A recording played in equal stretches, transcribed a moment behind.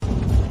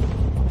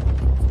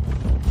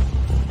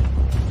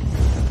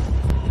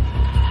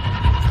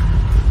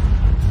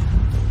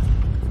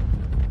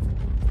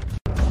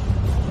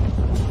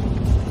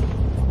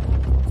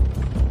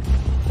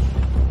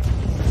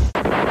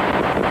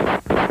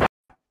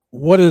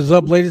What is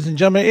up, ladies and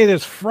gentlemen? It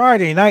is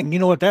Friday night, and you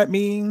know what that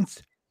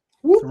means?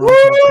 Whoop,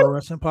 Pro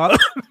Wrestling Pod.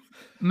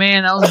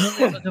 Man, I was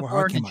really looking Wow,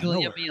 forward I to came out of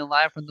Julia nowhere. being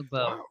live from the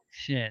boat. Wow.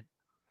 Shit.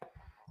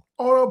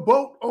 On a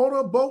boat, on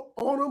a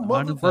the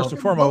motherfucking First and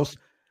boat. foremost,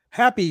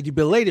 happy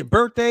belated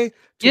birthday to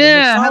the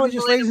Yeah, happy mixologist,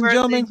 belated ladies and birthday,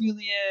 gentlemen.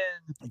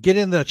 Julian. Get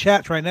in the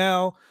chat right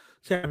now.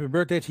 Say happy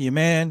birthday to your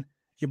man,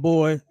 your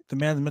boy, the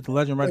man, the myth, the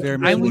legend, right Thank there,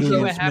 you I Mr. very wished you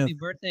Julian a happy Smith.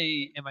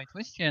 birthday in my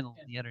Twitch channel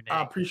the other day.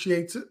 I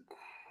appreciate it.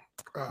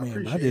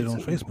 Man, I did it on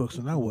Facebook,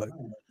 so now what?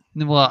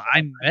 Well,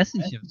 I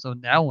messaged him, so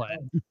now what?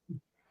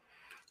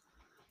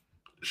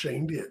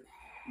 Shane did.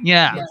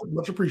 Yeah.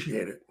 Much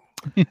appreciated.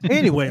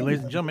 Anyway,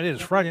 ladies and gentlemen, it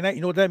is Friday night.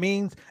 You know what that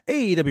means?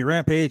 AEW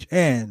Rampage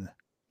and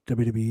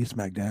WWE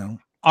Smackdown.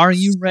 Are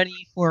you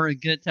ready for a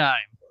good time?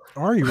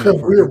 Are you ready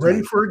for We're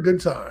ready for a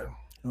good time.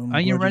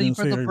 Are you ready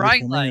for the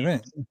bright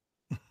light?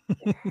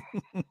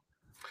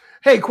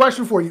 Hey,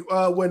 question for you.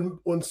 When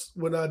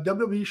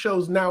WWE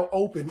shows now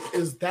open,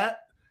 is that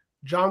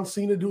John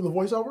Cena doing the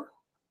voiceover?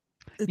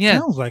 It Yeah.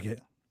 sounds like it.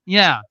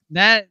 Yeah,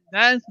 that's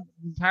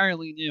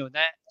entirely new.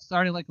 That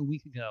started like a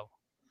week ago.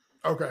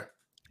 Okay.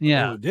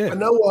 Yeah. Oh, it did. I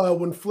know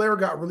when Flair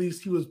got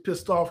released, he was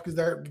pissed off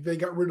because they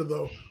got rid of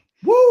the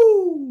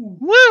woo.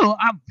 Woo!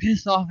 I'm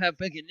pissed off at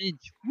Becky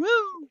Lynch.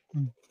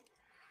 Woo!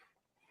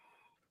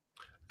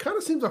 Kind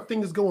of seems like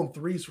things go in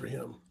threes for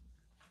him.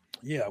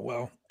 Yeah,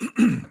 well.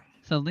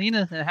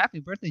 Selena said, "Happy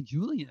birthday,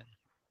 Julian."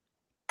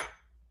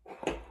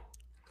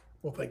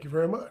 Well, thank you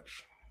very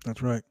much.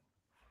 That's right.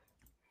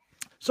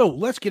 So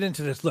let's get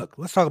into this. Look,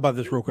 let's talk about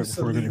this real quick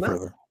before we go any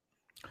further.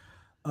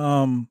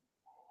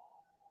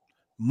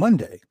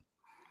 Monday,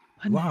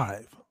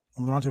 live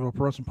on the Roundtable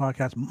Pro Wrestling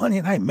Podcast, Monday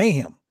Night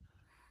Mayhem.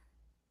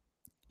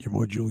 Your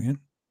boy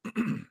Julian,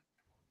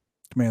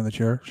 man in the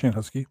chair, Shane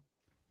Husky,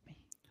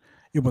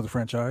 your boy the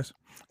franchise,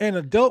 an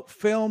adult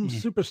film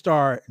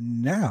superstar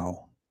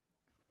now,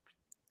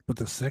 but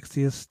the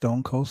sexiest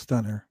Stone Cold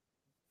Stunner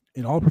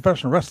in all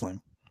professional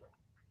wrestling.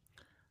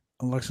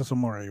 Alexis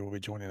Amore will be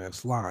joining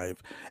us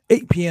live,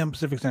 8 p.m.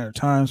 Pacific Standard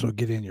Time. So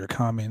get in your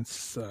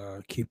comments,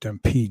 keep them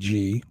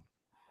PG.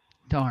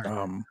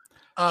 Darn.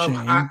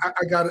 I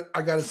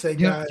gotta say,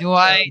 guys.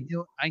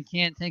 I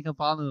can't take up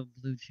all the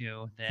blue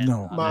chew. Then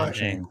No,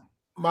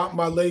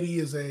 my lady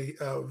is a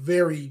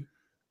very,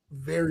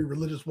 very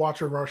religious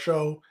watcher of our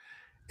show,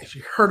 and she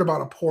heard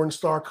about a porn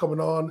star coming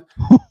on,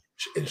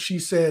 and she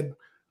said,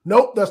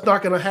 "Nope, that's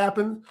not going to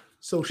happen."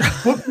 So she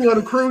booked me on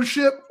a cruise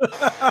ship.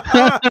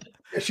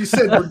 And she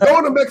said, "We're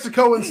going to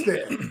Mexico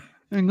instead."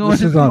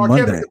 This is on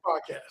Monday.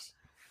 Podcast.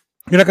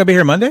 You're not going to be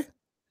here Monday?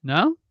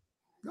 No?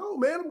 No,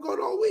 man, I'm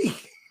going all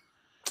week.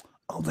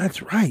 Oh,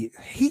 that's right.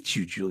 I hate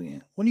you,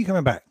 Julian. When are you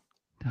coming back?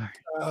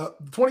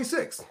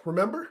 26th,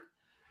 remember?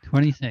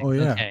 26. Oh,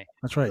 yeah. Okay.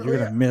 That's right. You're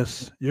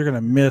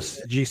gonna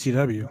miss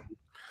GCW.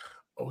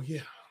 Oh,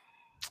 yeah.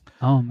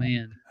 Oh,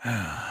 man.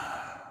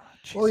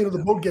 Well, you know,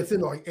 the boat gets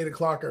in like 8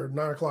 o'clock or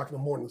 9 o'clock in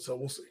the morning, so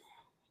we'll see.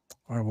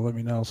 All right, well, let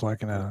me know so I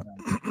can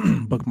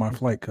book my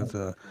flight because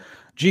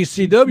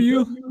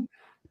GCW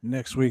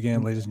next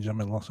weekend, ladies and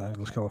gentlemen, Los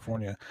Angeles,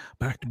 California,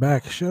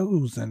 back-to-back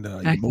shows, and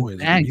your boys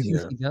will be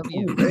there.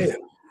 Oh, man.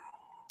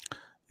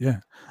 Yeah.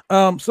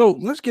 So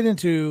let's get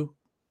into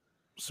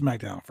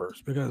SmackDown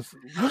first because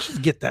let's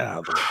just get that out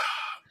of the way.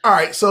 All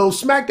right, so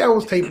SmackDown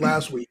was taped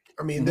last week.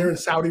 I mean, they're in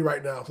Saudi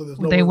right now, so there's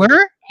no. They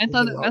were? I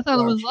thought it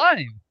was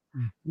live.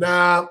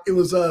 Nah, it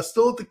was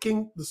still at the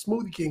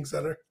Smoothie King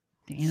Center.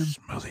 Damn.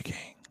 Smoothie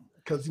King.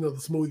 Because the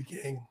Smoothie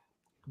King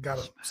got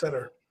a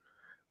center.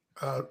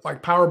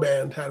 Like Power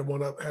Band had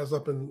one up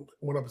in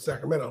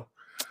Sacramento.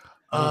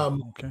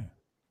 Okay.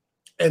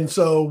 And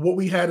so what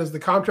we had is the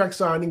contract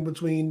signing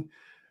between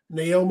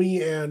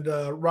Naomi and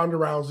Ronda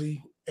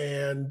Rousey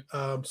and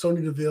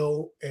Sonya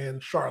Deville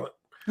and Charlotte.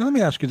 Now, let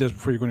me ask you this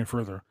before you go any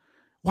further.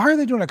 Why are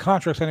they doing a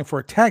contract signing for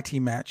a tag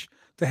team match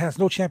that has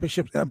no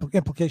championship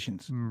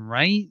implications?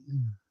 Right?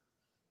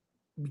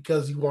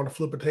 Because you want to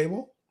flip a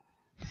table?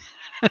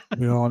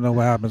 We all know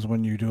what happens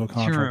when you do a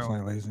contract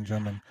signing, ladies and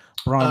gentlemen.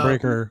 Braun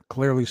Breaker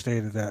clearly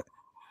stated that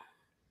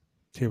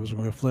tables are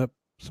going to flip.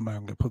 Somebody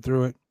going to get put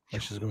through it.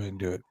 Let's just go ahead and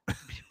do it.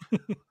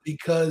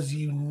 Because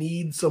you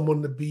need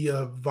someone to be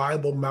a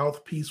viable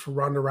mouthpiece for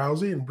Ronda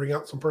Rousey and bring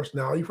out some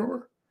personality from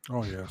her.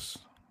 Oh, yes.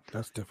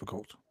 That's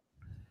difficult.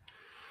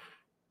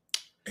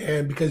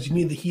 And because you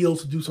need the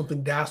heels to do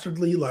something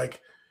dastardly, like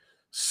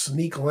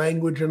sneak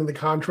language into the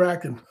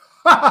contract and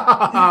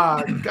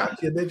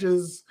gotcha,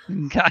 bitches.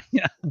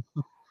 Gotcha.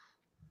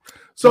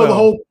 So the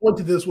whole point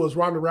of this was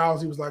Ronda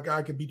Rousey was like,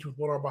 I could beat you with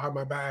one arm behind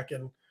my back.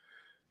 And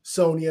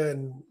Sonya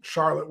and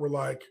Charlotte were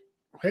like,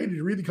 hey, did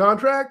you read the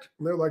contract?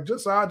 And they're like,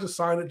 just sign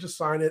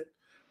it.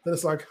 Then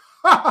it's like,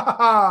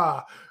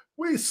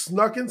 we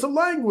snuck in some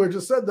language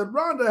that said that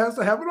Ronda has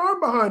to have an arm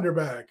behind her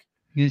back.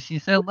 Because she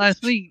said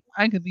last week,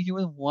 I could beat you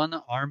with one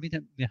arm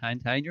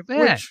behind your back.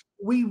 Which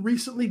we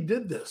recently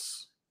did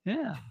this.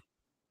 Yeah.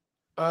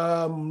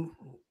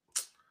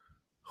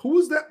 Who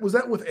was that? Was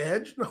that with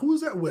Edge? No, who was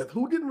that with?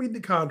 Who didn't read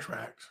the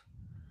contract?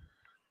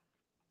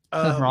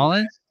 Seth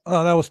Rollins?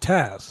 Oh, that was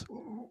Taz.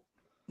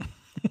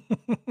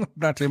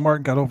 Dante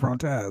Martin got over on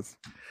Taz.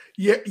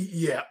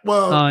 Yeah.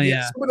 Well,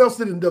 yeah. someone else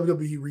did in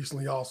WWE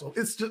recently also.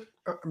 It's just,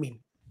 I mean,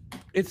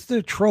 it's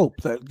the trope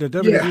that the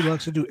WWE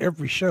likes to do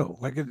every show.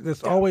 Like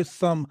there's always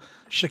some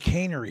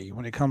chicanery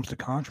when it comes to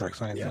contract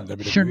signings in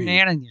WWE.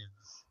 Shenanigans.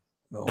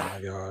 Oh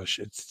my gosh,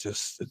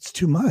 it's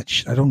too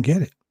much. I don't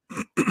get it.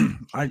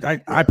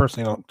 I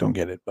personally don't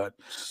get it, but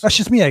that's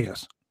just me, I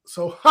guess.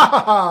 So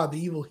the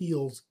evil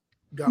heels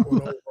got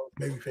one over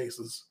baby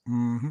faces.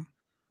 Mm-hmm.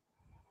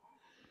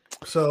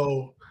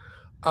 So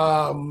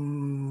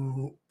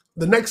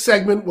the next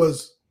segment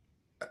was,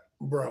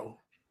 bro,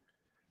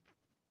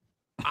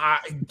 I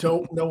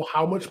don't know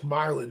how much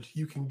mileage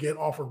you can get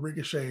off of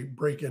Ricochet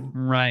breaking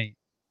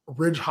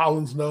Ridge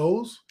Holland's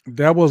nose.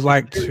 That was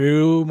like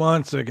 2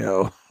 months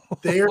ago.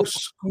 They're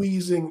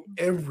squeezing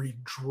every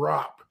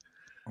drop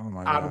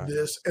out of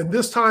this. And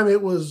this time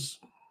it was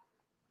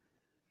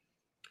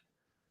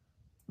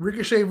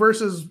Ricochet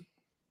versus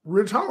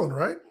Ridge Holland,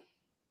 right?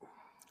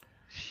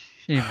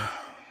 Sheamus.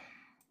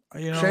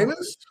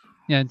 Sheamus?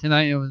 Yeah,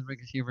 tonight it was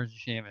Ricochet versus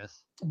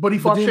Sheamus. But he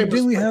fought Sheamus.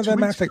 Didn't we have that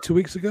match like 2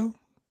 weeks ago?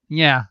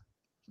 Yeah.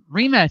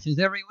 Rematches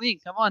every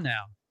week. Come on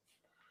now.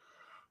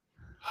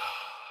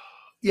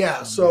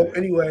 Yeah. So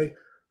anyway,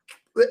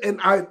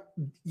 and I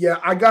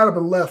got up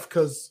and left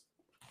because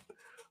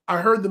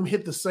I heard them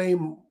hit the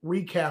same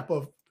recap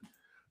of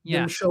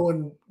them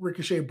showing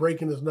Ricochet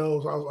breaking his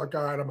nose. I was like,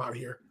 all right, I'm out of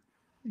here.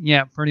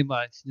 Yeah, pretty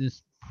much. This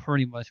is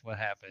pretty much what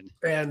happened.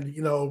 And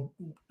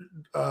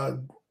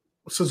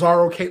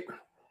Cesaro came.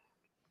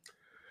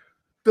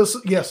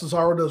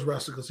 Cesaro does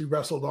wrestle because he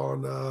wrestled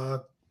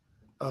on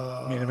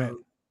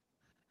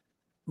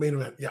main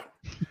event. Yeah.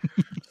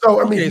 So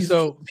I mean,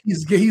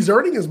 he's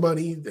earning his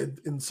money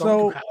in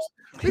some capacity.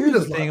 Here's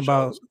the thing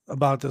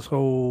about this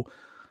whole.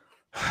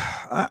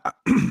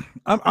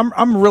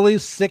 I'm really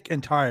sick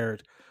and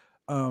tired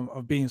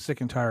of being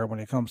sick and tired when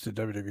it comes to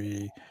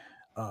WWE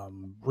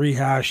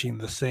rehashing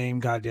the same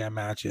goddamn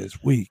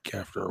matches week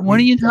after week. What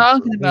are you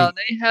talking about?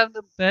 They have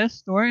the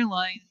best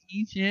storylines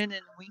each in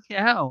and week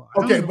out.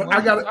 Okay, but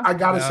I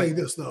gotta say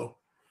this though.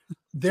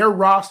 Their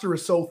roster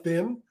is so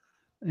thin.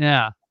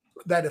 Yeah.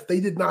 That if they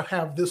did not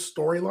have this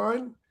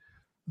storyline,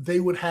 they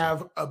would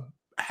have a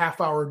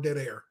half-hour dead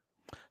air.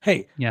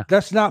 Hey,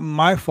 that's not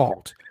my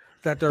fault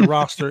that their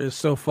roster is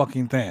so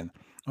fucking thin.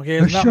 Okay,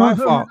 it's not my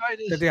fault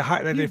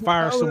that they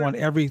fire someone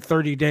every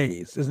 30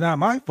 days. It's not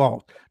my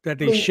fault that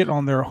they shit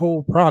on their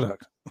whole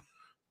product.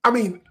 I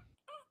mean,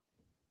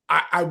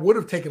 I would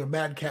have taken a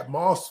Madcap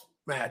Moss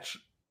match,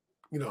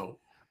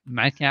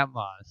 Madcap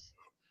Moss,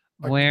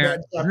 where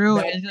Drew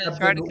is going to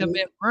try to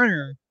commit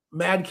murder.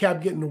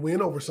 Madcap getting the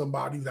win over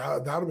somebody, that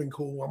would have been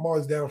cool. I'm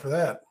always down for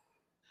that.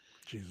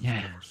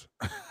 Jesus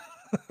Christ.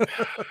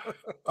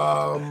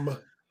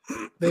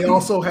 They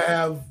also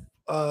have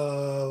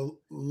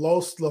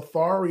Los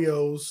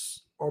Lotharios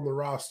on the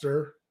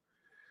roster.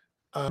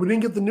 We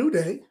didn't get the New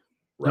Day.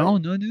 Right? No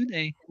New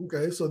Day.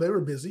 Okay, so they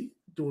were busy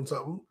doing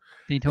something.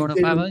 Daytona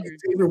 500.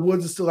 Xavier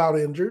Woods is still out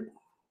injured.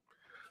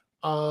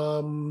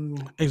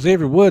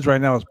 Xavier Woods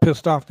right now is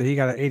pissed off that he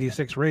got an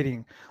 86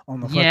 rating on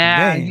the fucking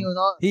game.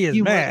 He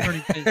is mad.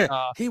 Was pretty pissed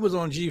off. He was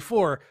on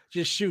G4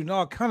 just shooting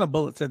all kind of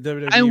bullets at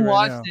WWE. I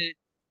watched it,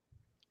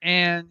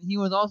 and he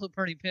was also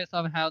pretty pissed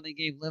off how they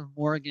gave Liv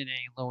Morgan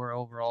a lower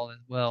overall as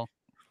well.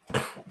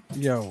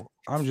 Yo,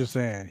 I'm just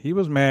saying he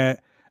was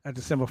mad at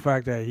the simple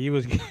fact that he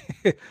was like,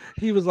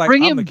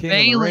 Bring I'm in the king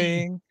Bailey. of the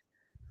ring.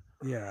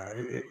 Yeah,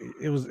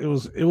 it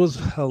was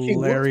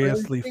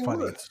hilariously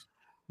funny.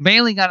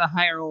 Bailey got a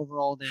higher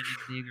overall than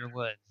Xavier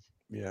Woods.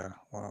 Yeah,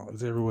 well,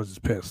 Xavier Woods is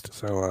pissed.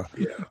 So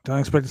don't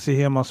expect to see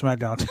him on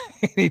SmackDown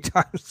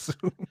anytime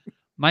soon.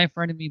 My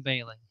friend me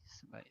Bailey.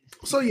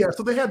 So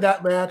they had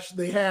that match.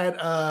 They had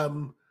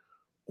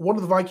one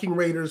of the Viking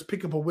Raiders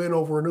pick up a win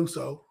over an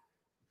Uso.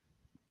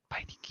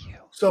 By DQ.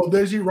 So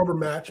there's your rubber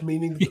match,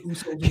 meaning the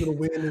Usos are going to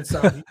win in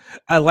Saudi.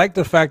 I like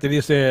the fact that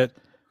he said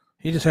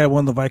he just had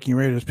one of the Viking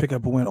Raiders pick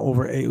up a win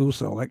over a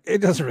Uso. Like, it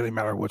doesn't really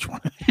matter which one.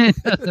 It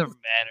doesn't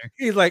matter.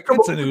 He's like,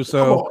 it's an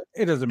Uso.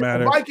 It doesn't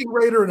matter. If a Viking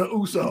Raider and an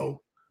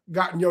Uso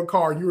got in your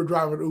car and you were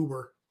driving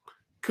Uber,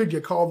 could you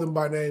call them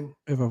by name?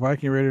 If a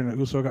Viking Raider and an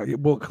Uso got,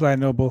 well, because I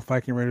know both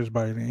Viking Raiders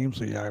by name,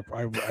 so yeah,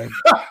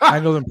 I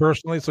know them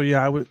personally, so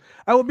yeah, I would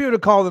be able to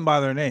call them by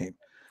their name.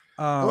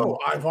 Hello,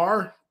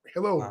 Ivar.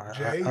 Hello,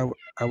 Jay.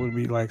 I would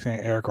be like saying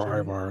Eric or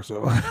Ivar.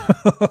 So,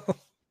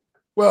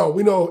 well,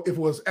 we know if it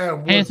was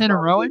Adam Woods,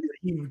 Rowan,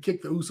 he would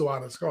kick the Uso out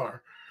of his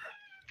car.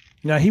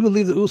 Now he would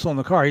leave the Uso in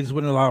the car. He just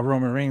wouldn't allow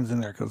Roman Reigns in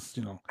there because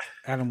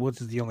Adam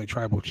Woods is the only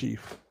tribal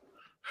chief.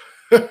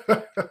 That's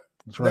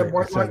right. That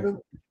White Lightning.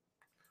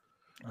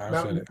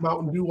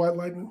 Mountain Dew White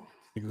Lightning.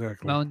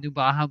 Exactly. Mountain Dew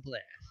Baja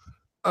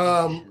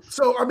Blast.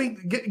 So I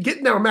mean,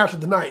 getting down a match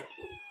of the night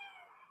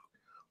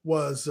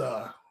was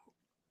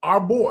our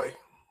boy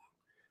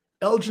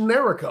El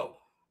Generico.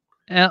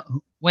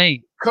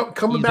 Wait.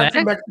 Coming back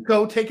from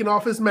Mexico, taking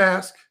off his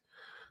mask,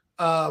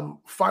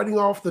 fighting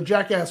off the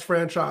Jackass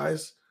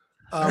franchise,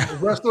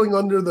 wrestling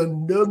under the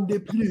nom de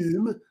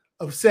plume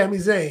of Sami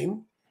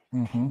Zayn.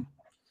 Mm-hmm.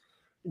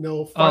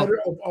 fighter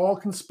of all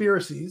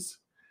conspiracies.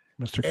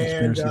 Mr.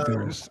 Conspiracy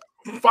Theorist.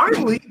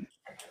 Finally,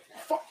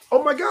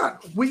 oh my God,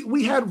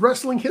 we had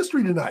wrestling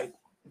history tonight.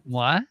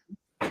 What?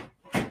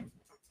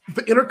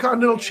 The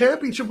Intercontinental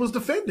Championship was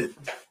defended.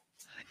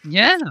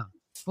 Yeah,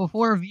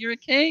 before Veer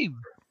came.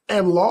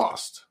 And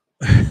lost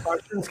by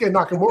Shinsuke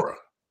Nakamura.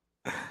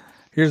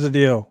 Here's the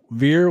deal.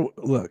 Veer,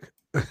 look.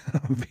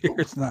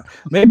 Veer's not.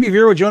 Maybe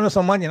Veer will join us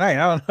on Monday night.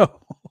 I don't know.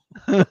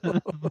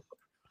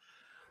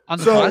 On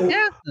the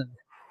podcast?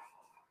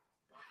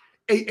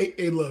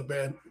 Hey, look,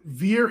 man.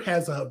 Veer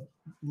has a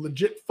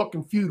legit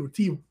fucking feud with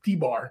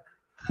T-Bar.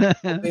 Main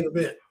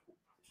event.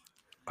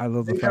 I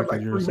love the fact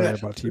that you're excited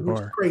about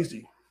T-Bar.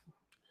 Crazy.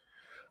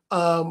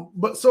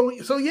 But so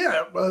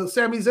yeah,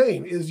 Sami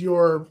Zayn is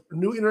your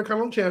new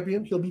Intercontinental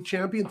Champion. He'll be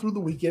champion through the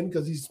weekend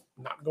because he's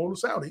not going to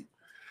Saudi.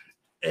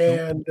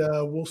 And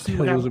we'll see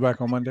what happens. He'll lose it back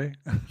on Monday.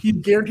 He's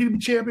guaranteed to be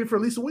champion for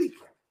at least a week.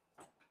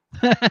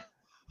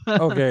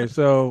 Okay,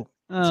 so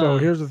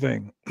here's the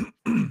thing.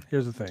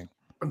 Here's the thing.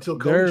 Until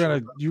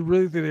you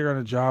really think they're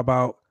gonna job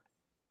out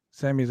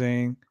Sami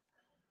Zayn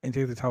and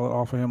take the title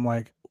off of him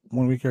like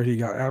 1 week after he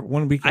got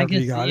 1 week after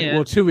he got it?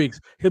 Well, 2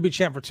 weeks. He'll be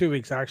champ for 2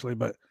 weeks actually,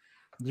 but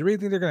do you really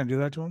think they're gonna do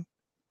that to him?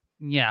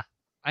 Yeah,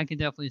 I can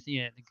definitely see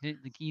it.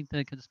 To keep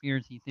the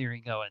conspiracy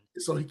theory going.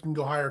 So he can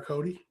go hire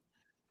Cody?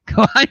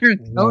 Go hire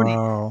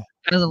Cody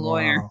as a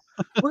lawyer.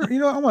 I want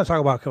to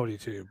talk about Cody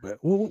too, but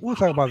we'll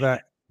talk about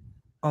that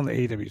on the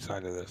AEW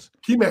side of this.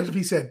 Can you imagine if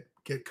he said,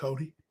 "Get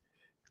Cody"?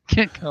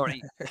 Get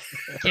Cody.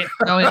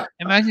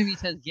 Imagine if he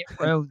says, "Get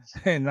Rhodes."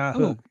 Hey,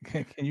 nah,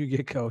 can you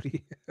get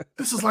Cody?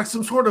 This is like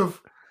some sort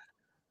of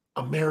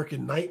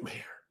American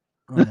nightmare.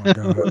 Oh my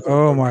god!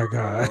 Oh my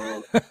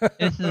god!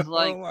 This is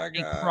like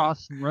a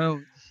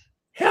crossroads.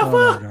 Hell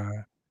oh my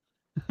god!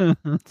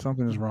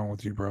 Something is wrong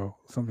with you, bro.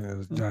 Something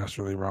is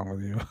dastardly wrong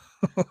with you.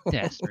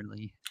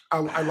 Dastardly.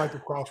 I like the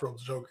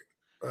crossroads joke,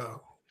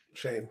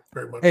 Shane,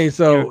 very much.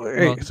 So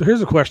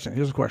here's a question.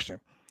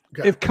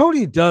 Okay. If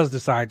Cody does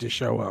decide to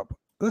show up,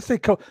 let's say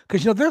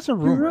because there's some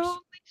rumors.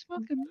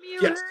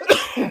 Yes.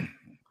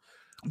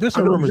 There's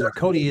some rumors that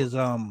Cody is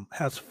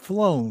has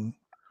flown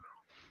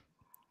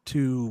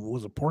to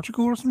was it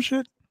Portugal or some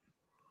shit?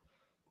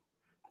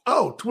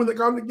 Oh, to win the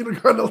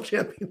Intercontinental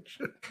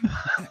Championship.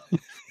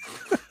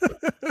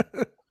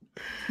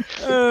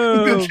 He's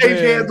gonna change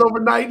hands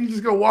overnight. He's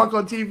just gonna walk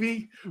on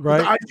TV right?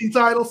 With the IC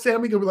title.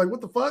 Sammy gonna be like,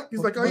 "What the fuck?" He's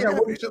like, "Oh yeah, I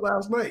won this shit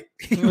last night."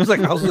 He was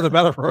like, "I was in the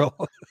Battle Royal."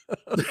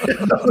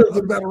 It was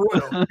a Battle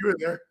Royal. You were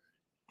there.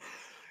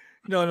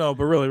 No,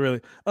 but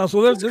really.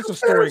 So there's a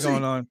story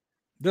going on.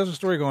 There's a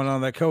story going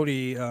on that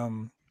Cody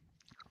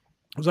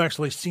was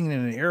actually seen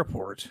in an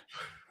airport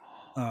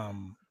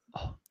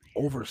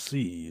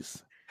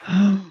overseas.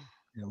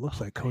 It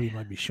looks like Cody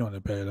might be showing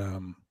up at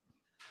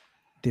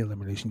the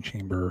Elimination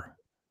Chamber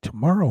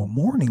tomorrow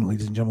morning,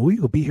 ladies and gentlemen. We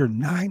will be here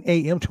 9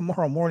 a.m.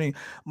 tomorrow morning.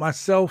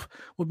 Myself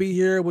will be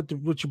here with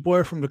your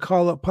boy from the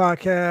Call Up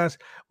Podcast,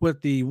 with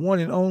the one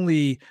and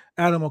only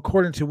Adam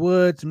According to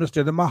Woods,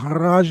 Mr. the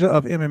Maharaja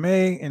of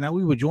MMA, and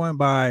we were joined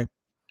by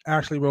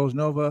Ashley Rose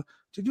Nova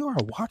to do our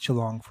watch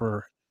along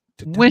for.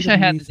 Wish I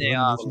had the day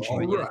off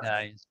for you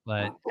guys,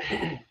 but.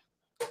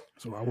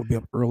 So I will be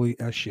up early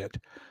as shit.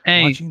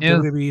 Hey,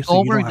 if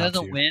Goldberg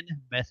doesn't win,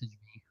 message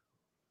me.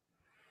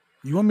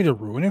 You want me to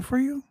ruin it for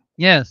you?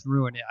 Yes,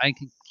 ruin it. I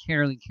could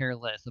care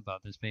less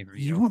about this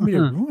pay-per-view. You want me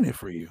to ruin it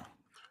for you?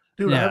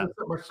 Dude, I haven't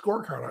set my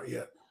scorecard out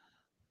yet.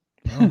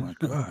 Oh my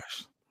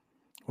gosh.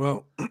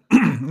 Well,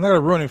 I'm not going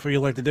to ruin it for you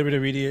like the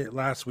WWE did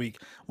last week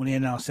when they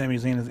announced Sami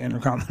Zayn as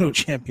Intercontinental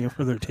Champion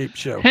for their tape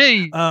show.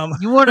 Hey,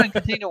 you want to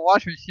continue to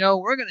watch our show?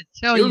 We're going to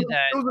tell you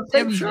that it was a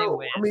tape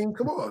show. I mean,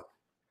 come on.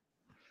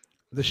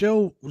 The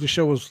show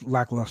was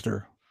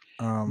lackluster.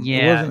 It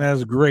wasn't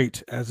as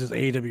great as this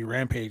AEW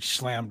Rampage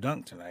slam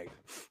dunk tonight.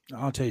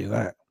 I'll tell you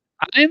that.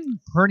 I'm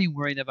pretty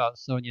worried about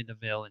Sonya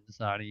Deville in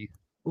Saudi.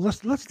 Well,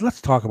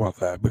 let's talk about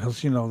that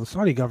because the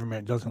Saudi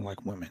government doesn't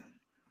like women.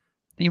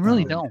 They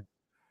really don't.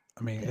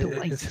 I mean,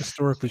 it's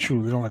historically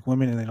true. They don't like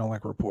women and they don't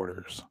like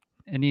reporters.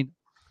 And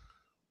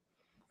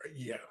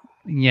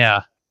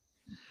yeah.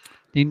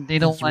 They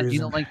don't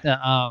like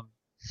the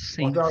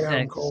same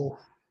sex.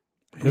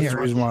 That's the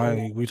reason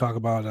why we talk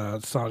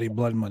about Saudi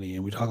blood money,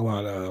 and we talk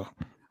about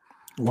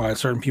why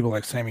certain people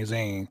like Sami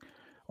Zayn,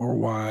 or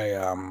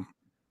why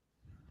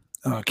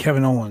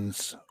Kevin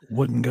Owens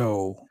wouldn't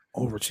go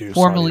over to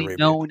formerly Saudi Arabia.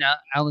 known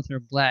Aleister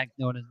Black,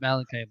 known as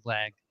Malachi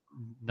Black,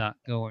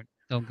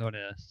 don't go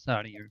to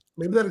Saudi.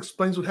 Maybe that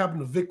explains what happened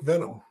to Vic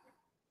Venom.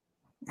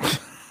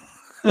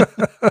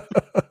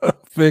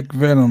 Vic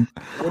Venom.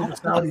 When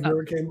Saudi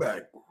never came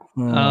back.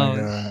 Oh my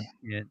God.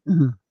 Shit.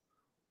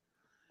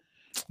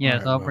 Yeah,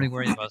 so I'm pretty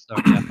worried about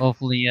stuff. Yeah.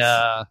 Hopefully,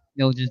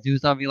 they'll just do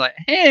something like,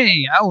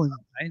 "Hey,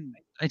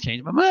 I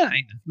changed my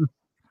mind."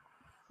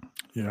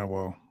 Yeah,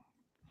 well,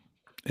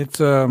 it's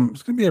gonna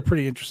be a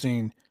pretty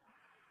interesting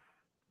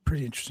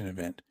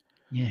event.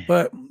 Yeah,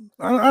 but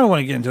I don't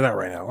want to get into that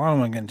right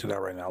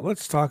now.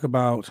 Let's talk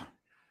about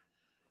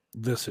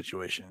this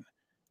situation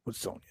with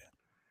Sonya.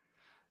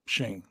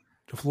 Shane,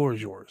 the floor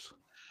is yours.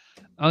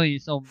 Okay,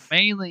 so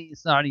mainly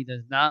Saudi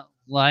does not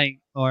like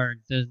or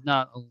does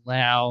not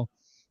allow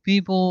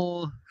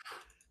people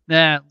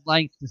that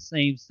like the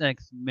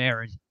same-sex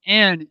marriage,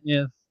 and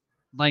if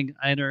like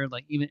either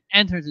like even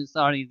enters in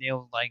Saudi, they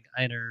will like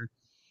either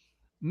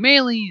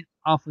mainly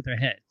off with their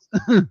heads.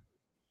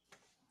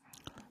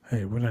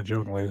 Hey, we're not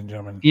joking, ladies and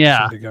gentlemen.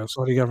 Yeah.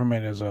 Saudi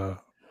government is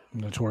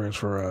notorious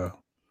for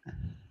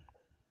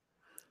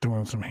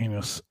doing some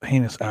heinous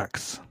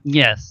acts.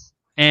 Yes,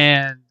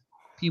 and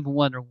people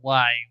wonder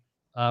why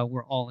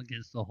we're all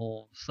against the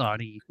whole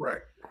Saudi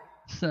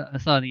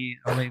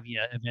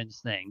Arabia avenge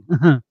thing,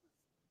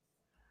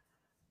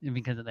 and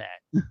because of that.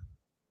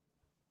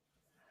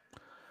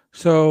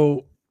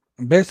 So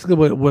basically,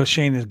 what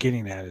Shane is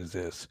getting at is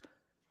this: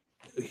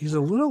 he's a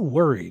little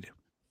worried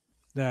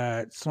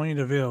that Sonya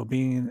Deville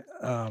being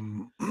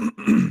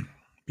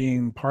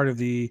being part of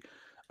the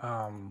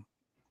I'm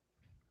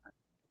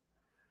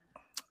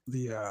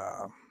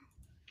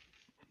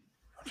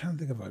trying to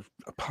think of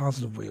a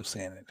positive way of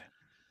saying it.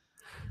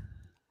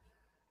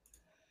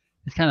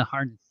 It's kind of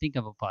hard to think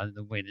of a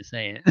positive way to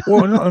say it.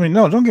 Well, no, I mean,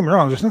 no, don't get me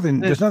wrong. There's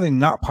nothing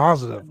not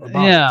positive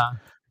about it. Yeah.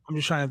 I'm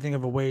just trying to think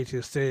of a way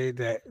to state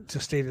that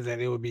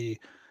it would be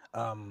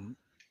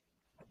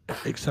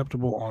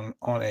acceptable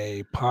on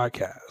a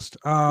podcast.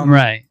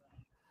 Right.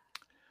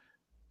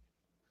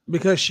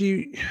 Because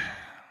she's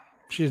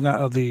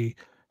not of the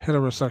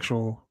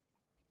heterosexual.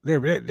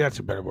 That's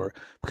a better word.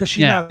 Because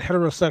she's not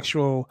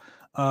heterosexual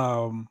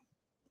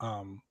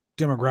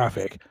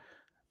demographic.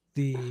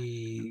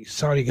 The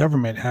Saudi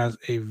government has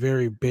a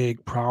very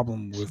big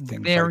problem with things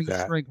like that. Very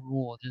strict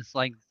rule, just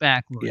like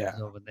backwards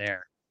over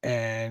there.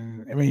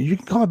 And I mean, you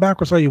can call it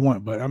backwards all you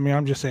want, but I mean,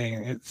 I'm just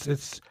saying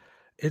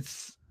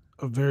it's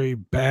a very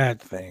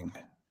bad thing,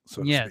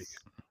 so to speak.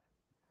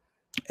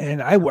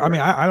 And I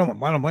mean, I don't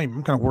blame.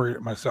 I'm kind of worried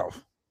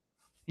myself.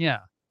 Yeah.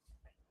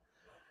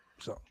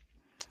 So,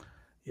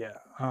 yeah.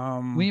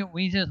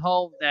 We just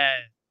hope that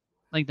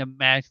like the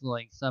match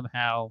like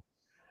somehow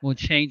will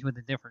change with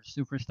a different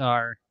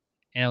superstar,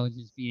 and it'll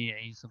just be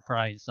a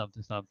surprise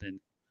something.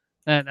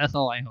 That's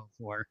all I hope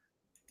for.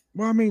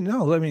 Well, I mean,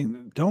 no, I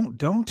mean,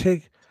 don't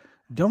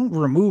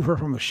remove her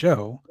from the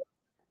show.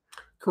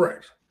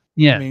 Correct.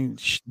 Yeah. I mean,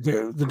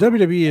 the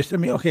WWE is. I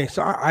mean, okay,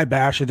 so I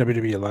bash the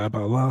WWE a lot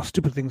about a lot of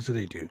stupid things that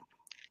they do,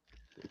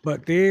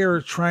 but they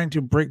are trying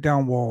to break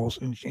down walls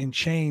and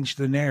change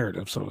the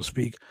narrative, so to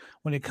speak,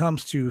 when it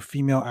comes to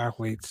female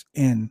athletes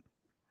in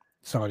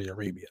Saudi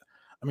Arabia.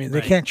 I mean,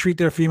 they can't treat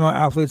their female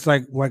athletes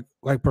like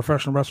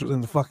professional wrestlers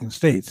in the fucking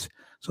States.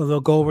 So they'll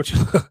go over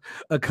to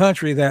a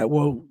country that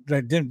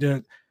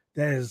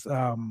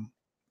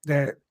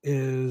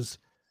is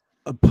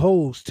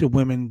opposed to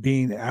women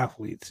being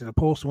athletes and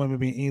opposed to women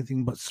being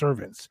anything but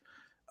servants.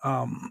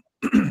 They're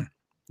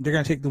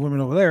going to take the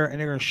women over there and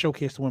they're going to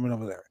showcase the women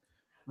over there.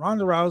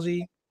 Ronda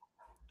Rousey,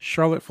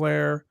 Charlotte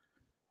Flair,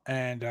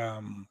 and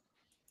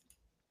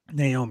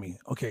Naomi.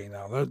 Okay,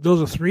 now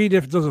those are three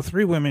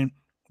women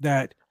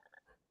that.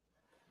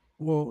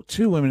 Well,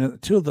 two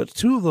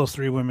of those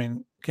three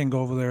women can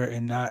go over there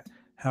and not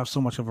have so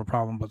much of a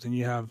problem. But then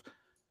you have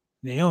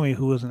Naomi,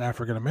 who is an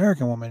African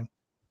American woman,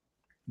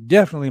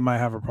 definitely might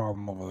have a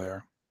problem over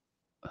there.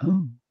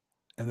 Oh.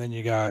 And then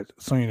you got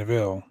Sonya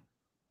Deville,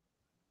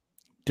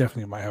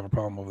 definitely might have a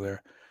problem over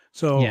there.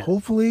 So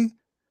hopefully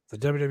the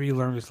WWE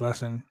learned this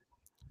lesson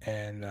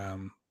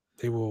and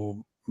they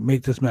will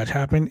make this match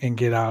happen and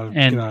get out of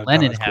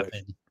let it happen.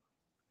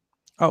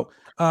 Quick.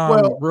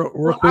 Oh,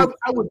 real quick.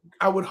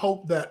 I would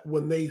hope that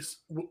when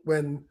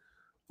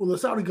the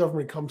Saudi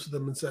government comes to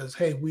them and says,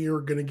 "Hey, we are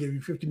going to give you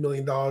 $50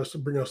 million to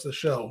bring us the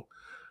show,"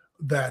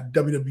 that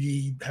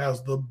WWE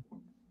has the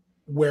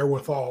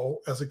wherewithal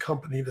as a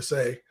company to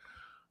say,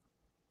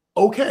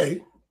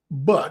 "Okay,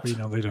 but we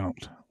know they don't.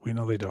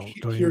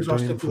 Here's our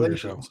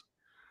stipulations.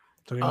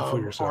 Don't even fool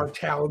yourself. Our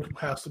talent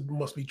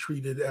must be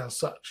treated as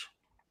such."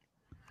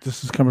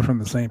 This is coming from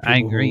the same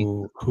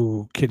people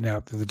who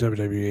kidnapped the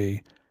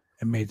WWE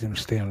and made them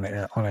stay on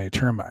a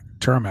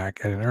tarmac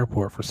at an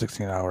airport for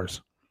 16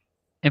 hours.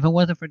 If it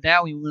wasn't for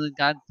that, we would have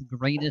got the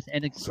greatest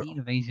NXT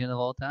invasion of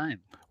all time.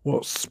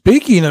 Well,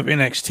 speaking of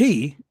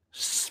NXT,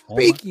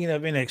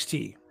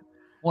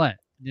 what?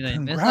 Did I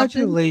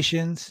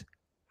congratulations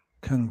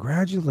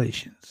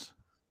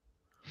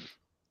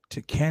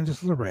to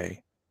Candice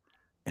LeRae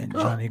and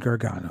Johnny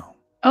Gargano.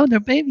 Oh, their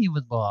baby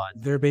was born.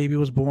 Their baby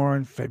was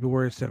born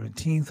February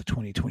 17th,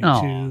 2022.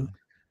 Oh.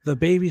 The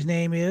baby's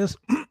name is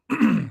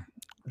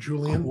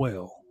Julian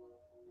Quill.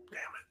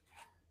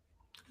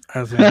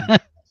 Damn it. As in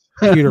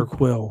Peter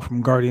Quill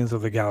from Guardians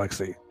of the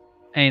Galaxy.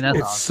 Hey, that's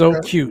it's awesome.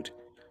 So cute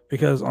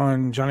because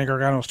on Johnny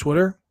Gargano's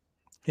Twitter,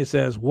 it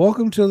says,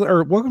 welcome to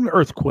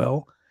Earth,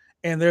 Quill.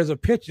 And there's a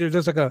picture,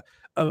 there's like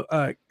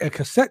a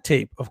cassette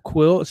tape of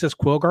Quill. It says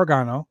Quill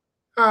Gargano.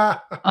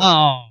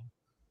 Oh.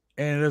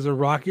 And there's a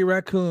Rocky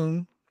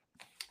Raccoon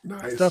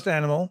stuffed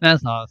animal.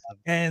 That's awesome.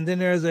 And then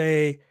there's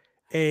a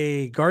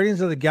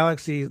Guardians of the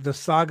Galaxy, The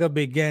Saga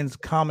Begins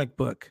comic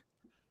book.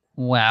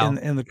 Wow.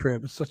 In the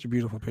crib. It's such a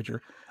beautiful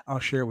picture. I'll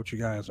share it with you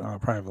guys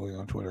privately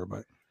on Twitter,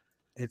 but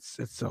It's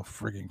so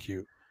friggin'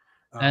 cute.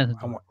 That's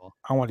adorable.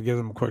 I want to give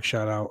them a quick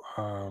shout out.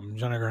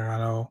 Johnny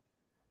Gargano.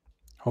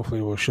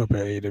 Hopefully we'll show up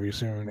at AEW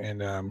soon.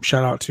 And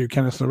shout out to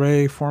Kenneth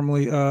LeRae,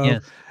 formerly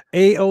of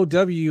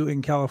AOW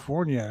in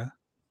California.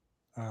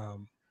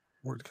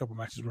 Worked a couple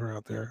matches with her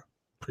out there.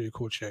 Pretty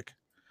cool chick.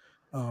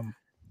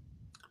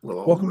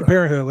 Welcome to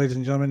Parenthood, ladies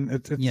and gentlemen.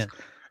 It's not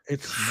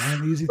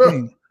an easy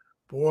thing.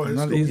 Boy, it's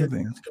not an easy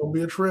thing. It's gonna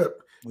be a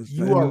trip.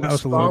 You are a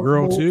little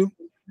girl too.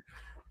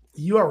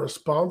 You are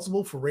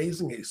responsible for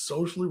raising a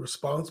socially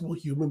responsible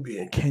human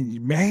being. Can you,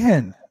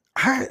 man?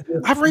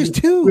 I've raised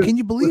two. Can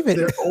you believe it?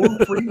 Their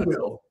own free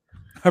will.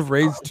 I've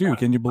raised two.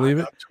 Can you believe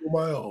it? Two of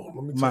my own.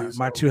 Let me tell you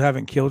my two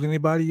haven't killed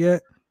anybody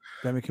yet.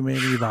 They haven't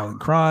committed any violent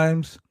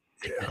crimes.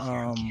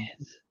 Yeah.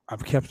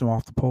 I've kept them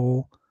off the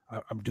pole.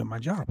 I'm doing my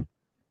job.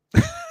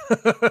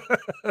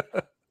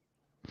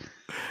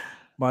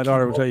 My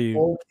daughter will tell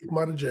you. Keep them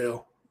out of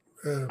jail.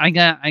 I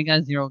got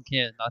 0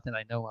 kids, not that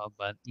I know of,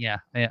 but yeah,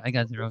 I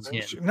got 0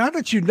 kids. Not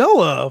that you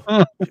know of.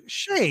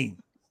 Shane,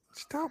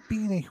 stop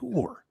being a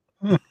whore.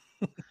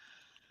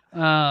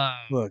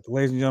 Look,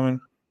 ladies and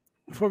gentlemen,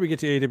 before we get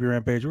to AEW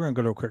Rampage, we're gonna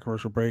go to a quick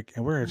commercial break,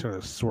 and we're gonna try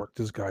to sort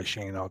this guy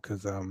Shane out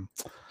because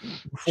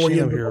Shane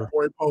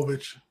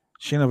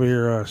over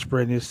here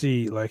spreading his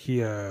seed like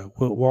he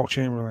Walt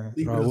Chamberlain.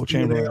 Wilt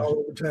Chamberlain all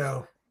over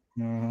town.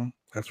 Mm-hmm.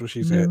 That's what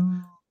she said.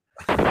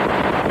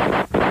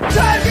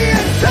 Drive me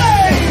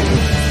insane!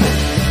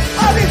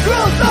 All these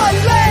rules are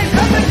lame,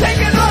 have been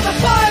taking all the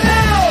fun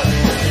out!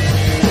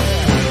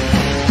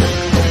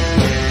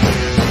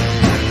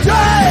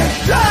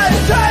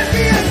 Drive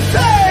me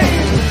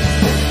insane!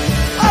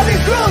 All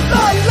these rules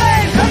are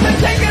lame, have been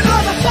taking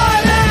all the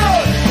fun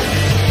out!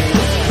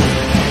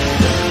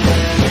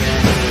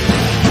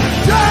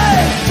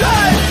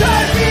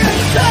 Drive me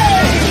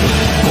insane!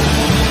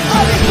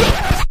 All these rules...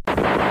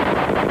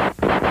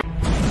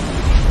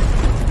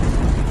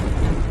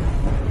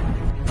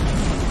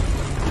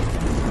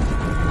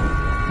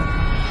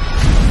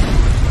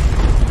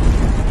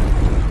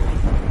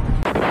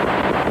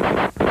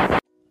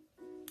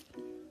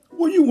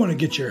 You want to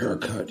get your hair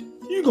cut,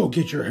 you go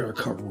get your hair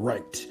cut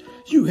right.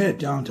 You head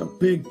down to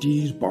Big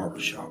D's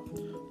Barbershop.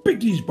 Big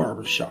D's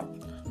Barbershop,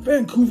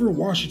 Vancouver,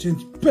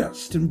 Washington's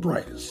best and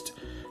brightest.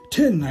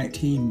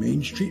 1019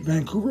 Main Street,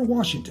 Vancouver,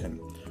 Washington,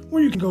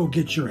 where you can go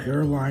get your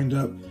hair lined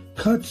up,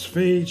 cuts,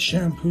 fades,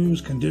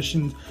 shampoos,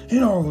 conditions,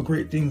 and all the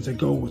great things that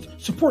go with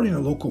supporting a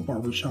local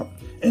barbershop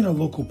in a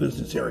local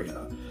business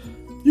area.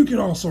 You can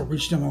also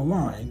reach them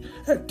online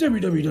at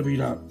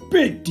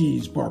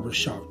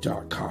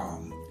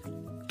www.bigdsbarbershop.com.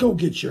 Go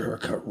get your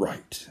haircut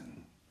right.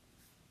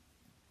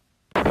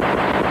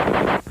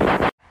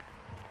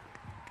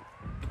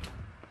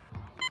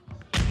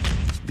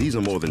 These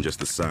are more than just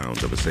the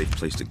sounds of a safe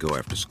place to go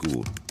after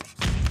school.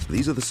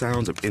 These are the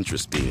sounds of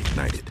interest being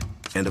ignited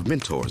and of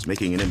mentors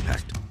making an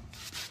impact.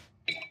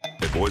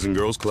 At Boys and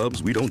Girls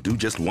Clubs, we don't do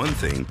just one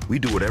thing. We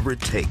do whatever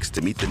it takes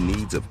to meet the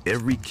needs of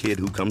every kid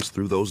who comes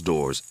through those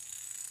doors.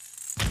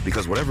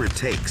 Because whatever it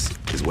takes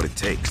is what it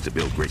takes to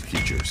build great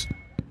futures.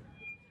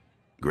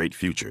 Great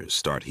futures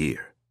start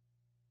here.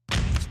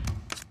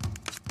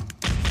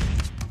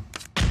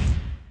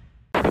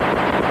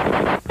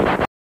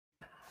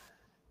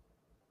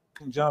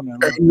 Gentlemen,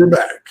 we're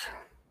back.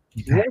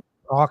 Let's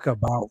talk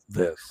about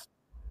this.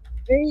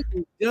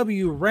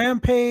 AEW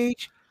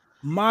Rampage.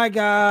 My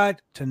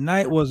God,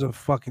 tonight was a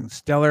fucking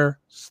stellar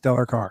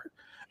card.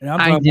 And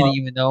I didn't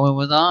even know it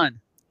was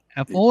on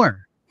at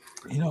 4.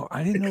 You know,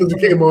 I didn't know because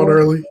it came on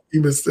early.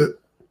 You missed it.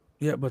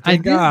 Yeah, but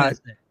thank God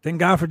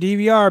for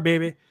DVR,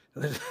 baby.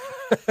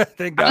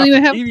 Thank God I don't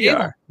even have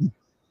DVR.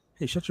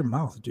 Hey, shut your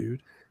mouth,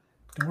 dude.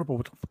 Don't worry about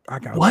what the fuck I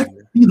got. What?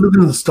 You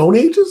living in the Stone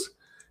Ages?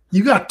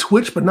 You got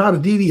Twitch, but not a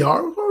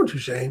DVR? What's wrong with you,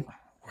 Shane? Wow.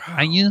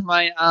 I use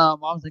my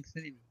mom's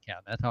Xfinity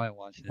account. That's how I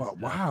watch it.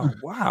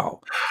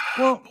 Wow.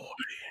 Well,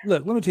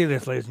 look, let me tell you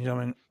this, ladies and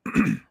gentlemen.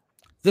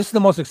 This is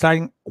the most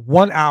exciting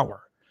 1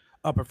 hour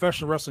of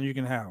professional wrestling you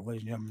can have,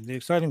 ladies and gentlemen. The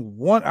exciting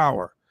 1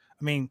 hour.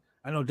 I mean,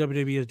 I know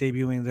WWE is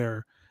debuting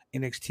their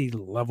NXT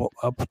Level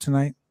Up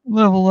tonight.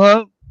 Level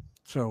Up.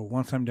 So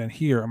once I'm done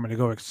here, I'm going to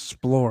go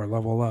explore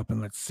Level Up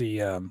and let's see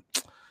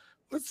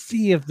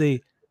if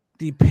the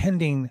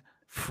pending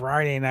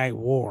Friday Night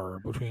War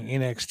between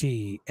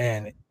NXT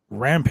and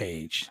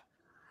Rampage.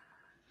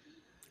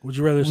 Would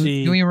you rather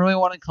see? Do we really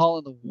want to call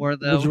it the war,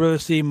 though? Would you rather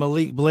see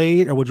Malik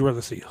Blade or would you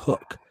rather see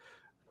Hook?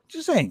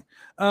 Just saying.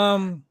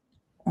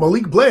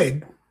 Malik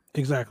Blade.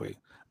 Exactly.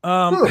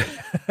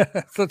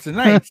 So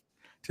tonight,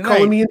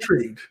 calling me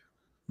intrigued.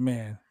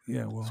 Man,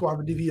 yeah. Well, swap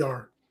a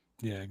DVR.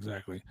 Yeah,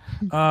 exactly.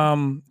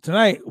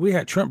 Tonight we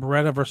had Trent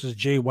Beretta versus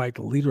Jay White,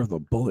 the leader of the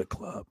Bullet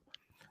Club.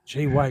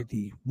 Jay White,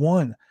 the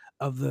one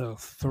of the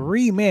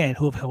 3 men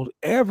who have held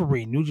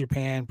every New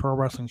Japan Pro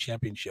Wrestling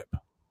Championship: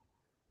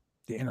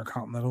 the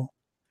Intercontinental,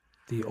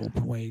 the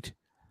Openweight,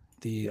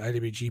 the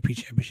IWGP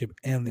Championship,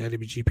 and the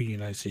IWGP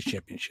United States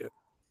Championship.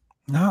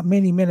 Not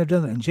many men have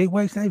done that, and Jay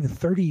White's not even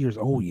 30 years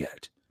old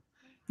yet.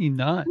 He's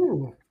not.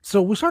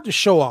 So we start to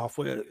show off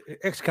with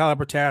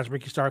Excalibur, Taz,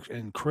 Ricky Starks,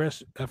 and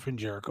Chris F. and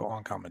Jericho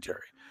on commentary.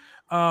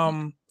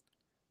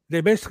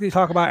 They basically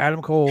talk about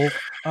Adam Cole,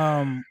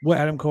 what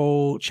Adam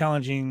Cole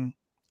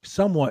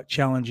somewhat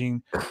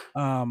challenging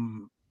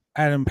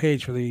Adam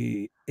Page for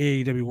the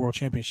AEW World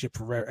Championship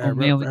for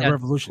We got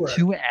Revolution.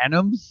 Two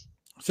Adams.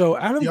 So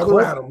Adam Cole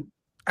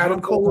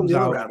and the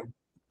other Adam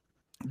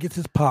gets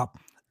his pop,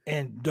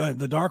 and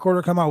the Dark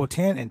Order come out with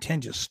 10, and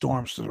 10 just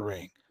storms to the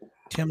ring.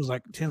 Ten's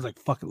like,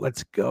 fuck it,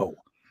 let's go.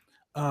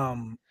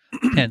 10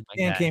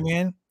 came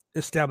in,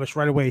 established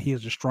right away he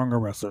is a stronger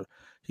wrestler.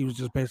 He was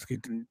just basically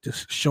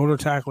just shoulder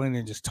tackling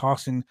and just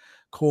tossing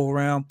Cole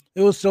around.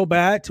 It was so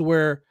bad to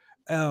where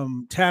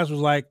Taz was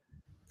like,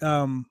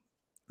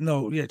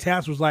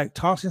 Taz was like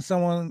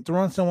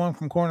throwing someone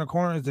from corner to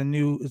corner is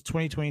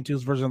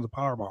 2022's version of the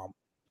powerbomb,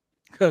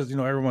 because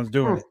everyone's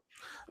doing it.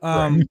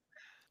 Right.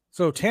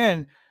 So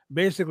 10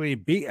 basically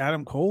beat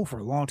Adam Cole for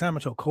a long time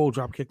until Cole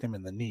drop kicked him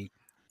in the knee,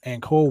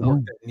 and Cole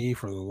worked that knee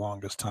for the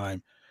longest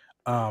time.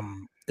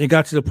 It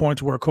got to the point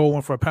to where Cole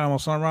went for a Panama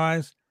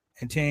Sunrise,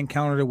 and 10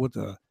 countered it with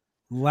a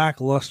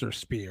lackluster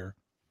spear,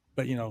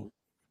 but a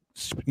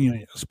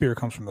spear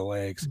comes from the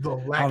legs. The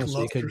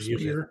lackluster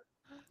spear.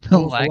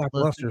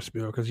 Lackluster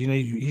spear, because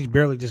he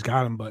barely just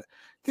got him. But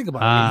think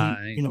about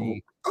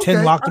it.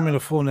 10 locked him in a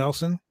full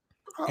Nelson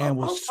and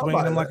was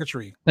swinging him like a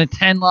tree. The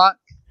 10 lock.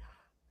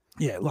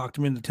 Yeah, locked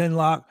him in the 10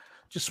 lock,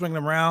 just swinging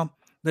him around.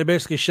 They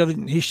basically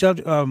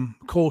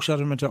Cole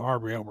shoved him into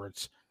Aubrey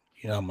Edwards.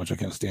 You know how much I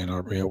can't stand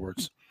Aubrey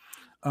Edwards.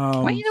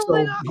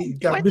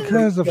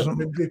 Because of some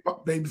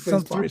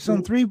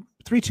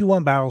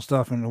 3-2-1 battle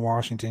stuff in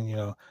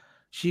Washington,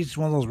 she's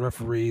one of those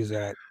referees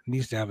that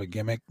needs to have a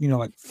gimmick.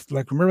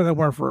 Like remember that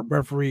one for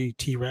referee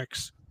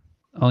T-Rex?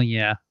 Oh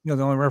yeah. The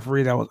only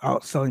referee that was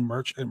out selling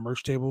merch at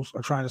merch tables,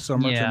 or trying to sell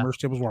merch at merch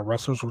tables while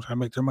wrestlers were trying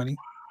to make their money.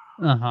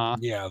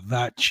 Yeah,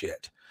 that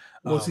shit.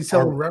 Was he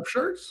selling rep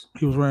shirts?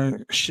 He was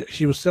wearing.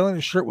 She was selling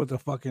a shirt with a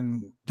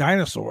fucking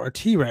dinosaur, a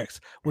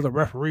T-Rex, with a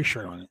referee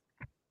shirt on it.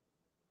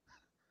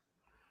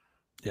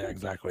 Yeah,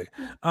 exactly.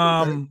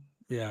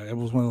 Yeah, it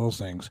was one of those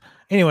things.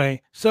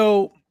 Anyway,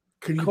 so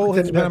Cole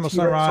hits Panama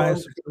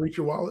Sunrise. Reach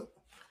your wallet.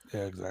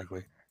 Yeah,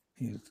 exactly.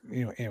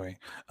 Anyway,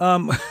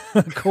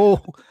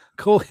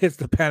 Cole hits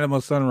the Panama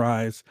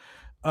Sunrise,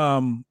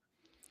 and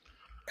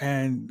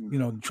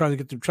tries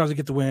to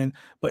get the win,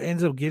 but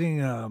ends up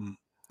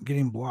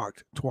getting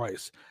blocked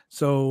twice.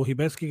 So he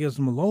basically gives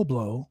him a low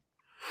blow.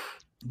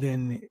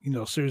 Then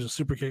a series of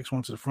super kicks,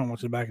 one to the front, one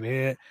to the back of the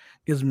head,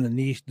 gives him the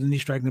knee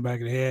strike in the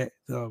back of the head,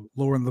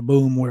 lowering the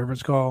boom, whatever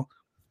it's called,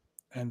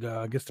 and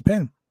gets the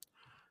pin.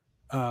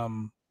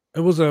 It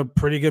was a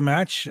pretty good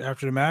match.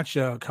 After the match,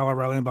 Kyle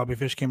O'Reilly and Bobby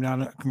Fish came down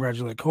to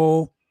congratulate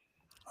Cole.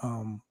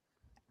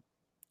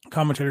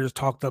 Commentators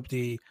talked up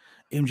the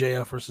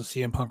MJF versus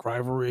CM Punk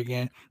rivalry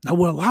again. Now,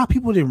 what a lot of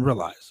people didn't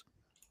realize,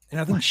 and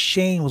I think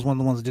Shane was one of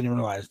the ones that didn't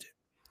realize it.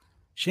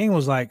 Shane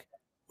was like,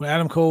 when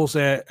Adam Cole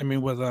said,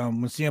 when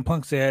CM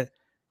Punk said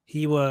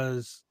he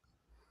was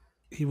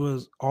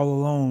all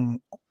alone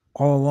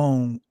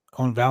on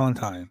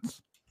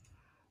Valentine's.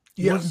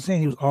 He wasn't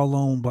saying he was all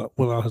alone, but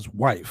without his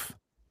wife.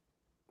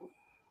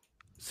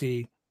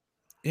 See,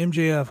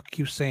 MJF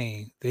keeps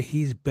saying that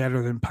he's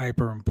better than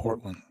Piper in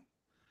Portland.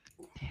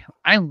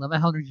 I love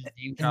how they're just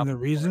name dropping. And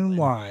the reason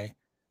why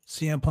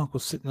CM Punk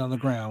was sitting on the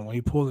ground when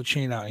he pulled the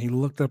chain out, and he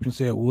looked up and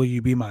said, "Will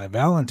you be my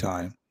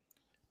Valentine?"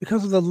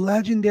 Because of the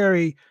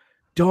legendary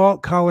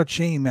dog collar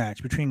chain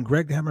match between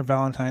Greg the Hammer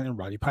Valentine and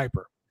Roddy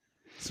Piper.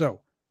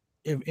 So,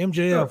 if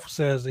MJF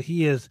says that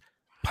he is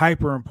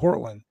Piper in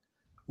Portland,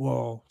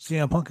 well,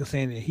 CM Punk is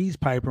saying that he's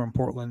Piper in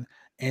Portland,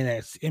 and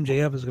that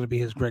MJF is going to be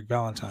his Greg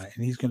Valentine,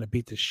 and he's going to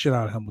beat the shit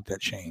out of him with that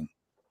chain.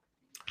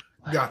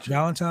 Gotcha.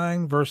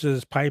 Valentine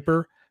versus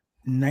Piper,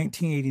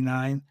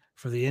 1989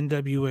 for the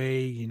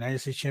NWA United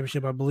States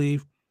Championship, I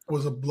believe. It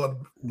was a blood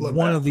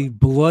one of the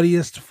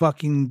bloodiest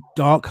fucking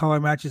dog collar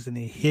matches in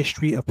the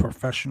history of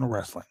professional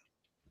wrestling.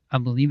 I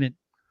believe it.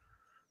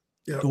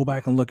 Yep. Go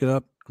back and look it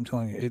up. I'm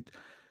telling you,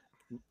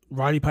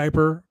 Roddy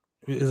Piper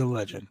is a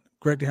legend.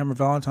 Greg the Hammer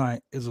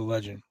Valentine is a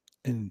legend.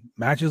 And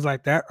matches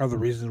like that are the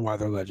reasons why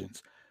they're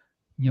legends.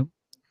 Yep.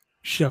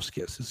 Chef's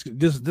kiss.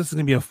 This is going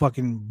to be a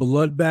fucking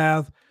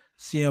bloodbath.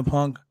 CM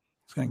Punk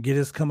is going to get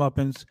his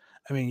comeuppance.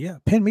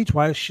 Pin me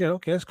twice. Shit,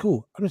 okay, that's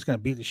cool. I'm just going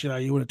to beat the shit out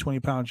of you with a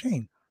 20-pound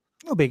chain.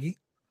 No biggie.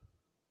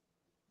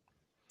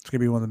 It's going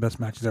to be one of the best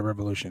matches at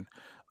Revolution.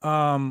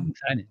 I'm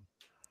excited.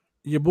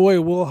 Your boy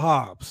Will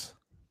Hobbs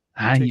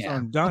takes Yeah.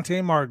 on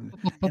Dante Martin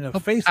in a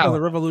face of the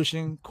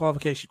Revolution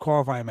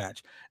qualifying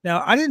match.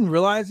 Now, I didn't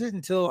realize it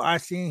until I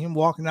seen him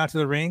walking out to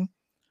the ring.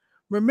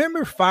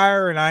 Remember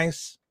Fire and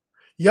Ice?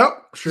 Yep,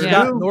 sure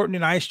Scott do. Norton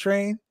and Ice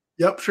Train?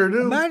 Yep, sure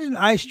do. Imagine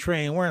Ice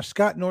Train wearing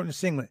Scott Norton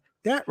singlet.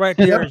 That right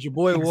there is your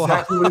boy Will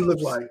Hobbs. Exactly what he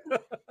looked like.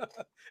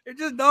 It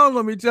just dawned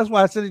on me. That's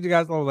why I said to you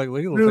guys, I was like,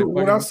 well, he looks Dude, like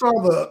when I saw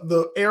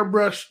the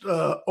airbrushed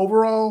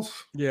overalls.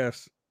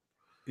 Yes.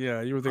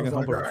 Yeah, you were thinking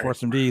like, something for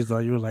some D's, though.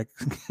 You were like,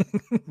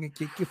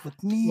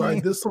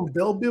 like this some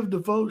Belle Biv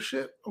DeVoe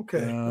shit.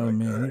 Okay. Oh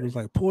man, he was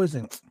like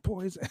poison.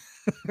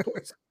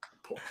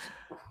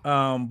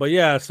 But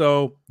yeah,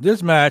 so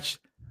this match,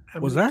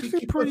 was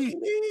actually pretty.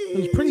 It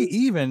was pretty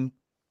even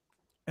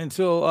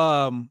until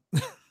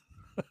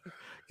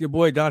your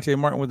boy Dante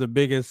Martin was the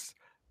biggest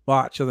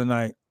botch of the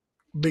night.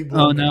 Big boy.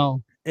 Oh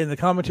no! In the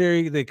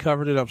commentary, they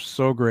covered it up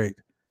so great.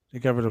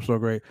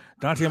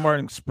 Dante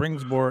Martin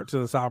springboard to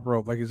the top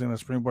rope like he's in a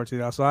springboard to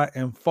the outside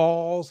and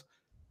falls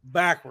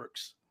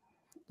backwards,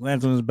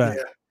 lands on his back.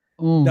 Yeah.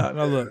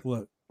 No,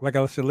 look. Like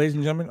I said, ladies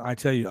and gentlemen, I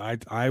tell you,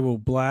 I will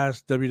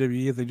blast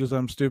WWE if they do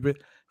something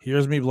stupid.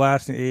 Here's me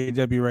blasting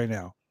AEW right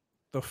now.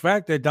 The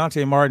fact that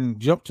Dante Martin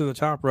jumped to the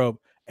top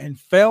rope and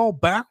fell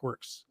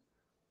backwards,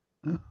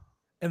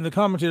 and the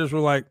commentators were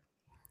like,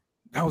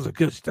 "That was a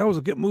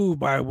good move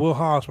by Will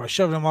Hobbs by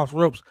shoving him off the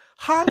ropes."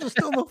 Hobbs is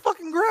still on the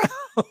fucking ground.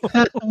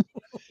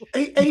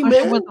 Hey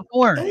man.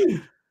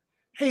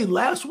 Hey,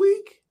 last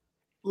week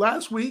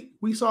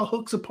we saw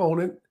Hook's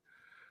opponent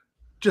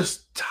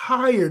just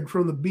tired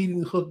from the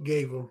beating Hook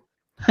gave him.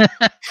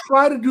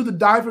 Try to do the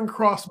diving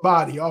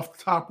crossbody off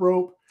the top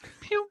rope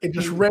and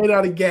just ran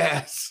out of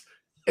gas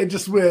and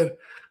just went.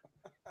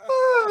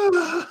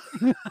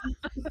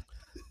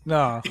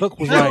 Nah, Hook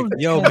was like,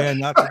 "Yo, man,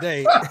 not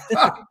today."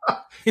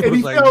 He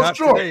was like, "Not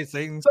short. Today,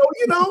 Satan." So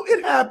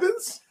it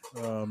happens.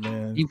 Oh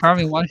man, You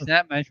probably watched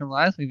that match from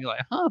last week. You're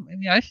like, "Huh,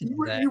 maybe I should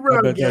do that."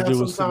 I bet that dude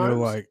was sitting there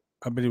like,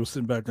 I bet he was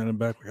sitting back there in the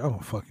back like, "I'm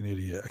a fucking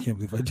idiot. I can't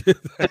believe I did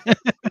that."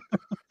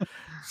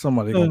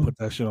 Somebody gonna put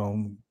that shit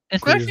on.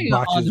 Especially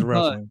on the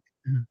wrestling.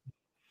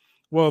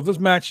 Well, this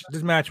match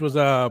was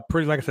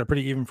pretty, like I said,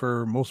 pretty even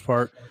for most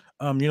part.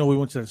 We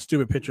went to that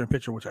stupid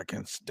picture-in-picture, which I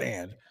can't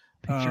stand.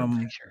 Picture.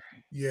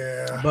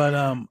 Yeah. But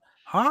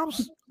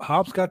Hobbs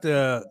got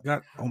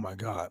oh my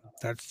god,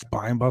 that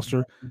spine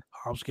buster.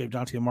 Hobbs gave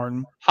Dante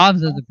Martin.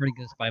 Hobbs is a pretty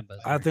good spine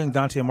buster. I think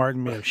Dante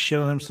Martin may have shit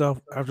on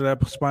himself after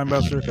that spine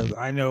buster because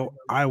I know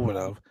I would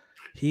have.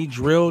 He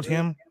drilled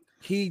him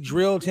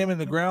in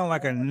the ground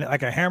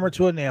like a hammer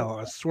to a nail.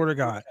 I swear to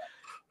God.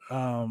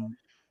 So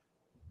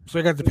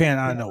he got the pin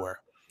out of nowhere.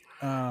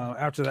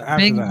 After that,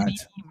 man,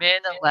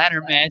 the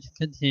ladder match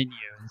continues.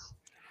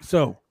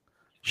 So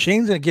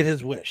Shane's gonna get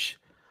his wish.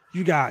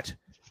 You got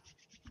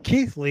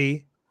Keith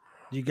Lee,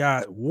 you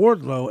got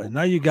Wardlow, and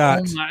now you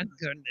got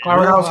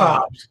Powerhouse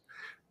Hobbs.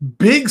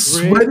 Big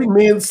sweaty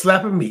men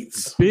slapping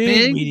meats.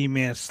 Big meaty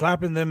man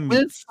slapping them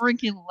meats. With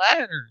freaking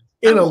ladders.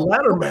 In a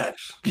ladder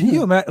match. Can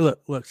you imagine?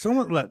 Look.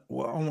 Someone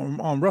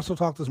on Wrestle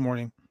Talk this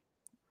morning.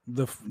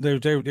 They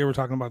were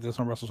talking about this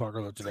on Wrestle Talk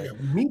earlier today.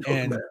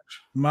 And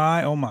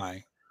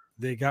my,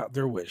 they got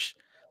their wish.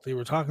 They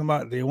were talking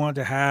about they wanted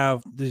to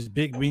have these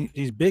big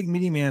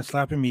meaty men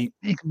slapping meat.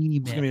 Big meaty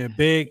man. It's gonna be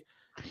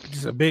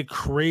a big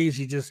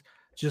crazy just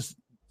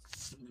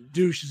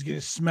douche is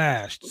getting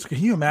smashed. So can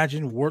you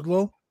imagine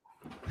Wardlow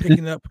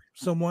picking up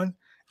someone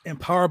and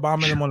power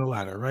bombing them on the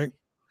ladder, right?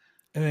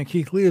 And then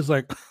Keith Lee is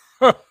like,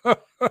 I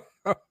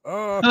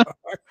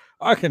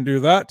can do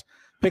that.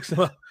 Picks him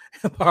up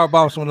and power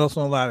bombs someone else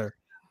on the ladder.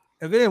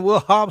 And then Will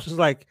Hobbs is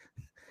like,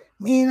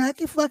 man, I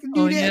can fucking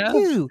do that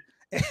too.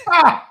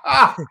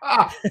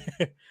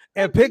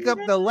 And pick up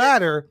the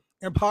ladder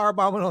and power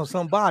bomb it on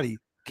somebody.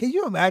 Can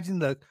you imagine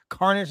the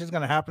carnage that's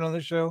going to happen on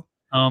the show?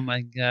 Oh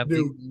my God.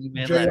 Dude,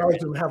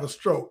 JR's going to have a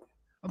stroke.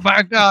 Oh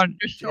my God.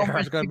 There's so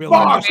much that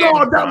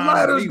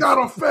ladder's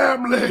got a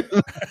family.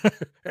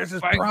 There's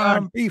this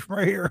prime beef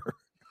right here.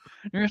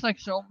 There's like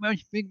so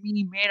much big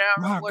meaty man. I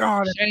don't know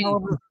God,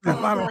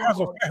 that ladder has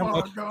a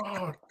family. Oh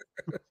God.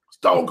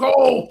 Stone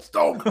Cold.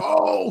 Oh,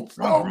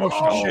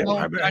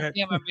 God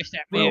damn, I missed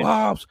that man.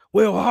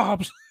 Will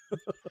Hobbs.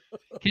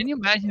 Can you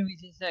imagine if he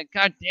just said,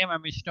 God damn, I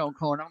missed Stone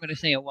Cold? I'm going to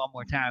say it one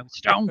more time.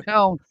 Stone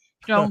Cold.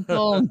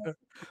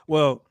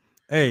 Well,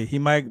 hey, he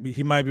might be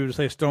able to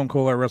say Stone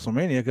Cold at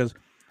WrestleMania because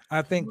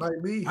I think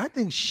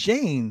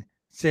Shane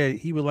said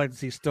he would like to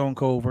see Stone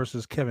Cold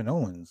versus Kevin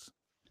Owens.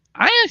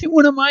 I actually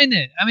wouldn't mind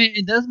it. I mean,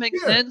 it does make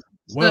sense.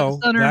 Well,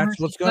 that's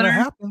what's going to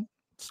happen.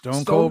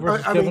 Stone Cold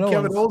versus Kevin Owens.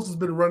 Kevin Owens has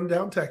been running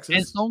down Texas.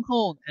 And Stone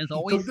Cold has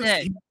always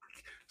said.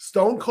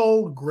 Stone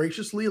Cold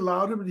graciously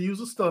allowed him to use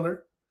a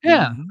stunner.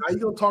 Yeah. Now you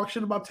going to talk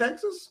shit about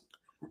Texas?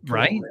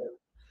 Right.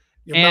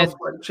 Your mouth's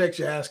like checks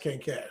your ass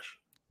can't cash.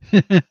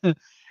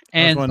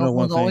 And Stone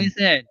Cold always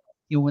said,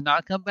 he will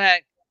not come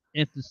back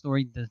if the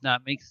story does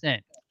not make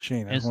sense.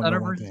 Shane, and Stunner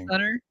versus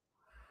Stunner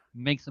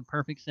makes a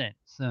perfect sense.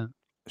 So,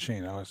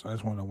 Shane, I just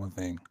want to know one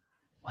thing.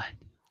 What?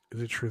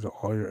 Is it true that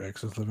all your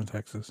exes live in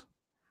Texas?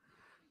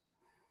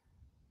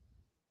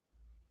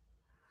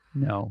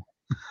 No.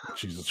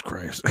 Jesus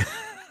Christ.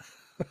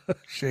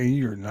 Shane,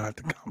 you're not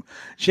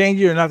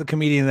the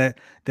comedian that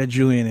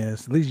Julian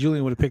is. At least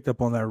Julian would have picked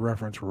up on that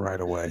reference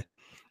right away.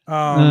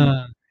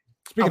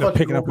 Speaking of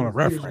picking up on a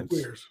reference.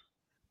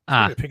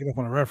 Picking up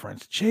on a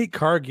reference. Jade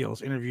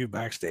Cargill's interview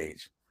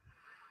backstage.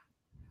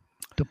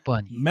 The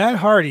bunny. Matt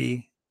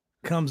Hardy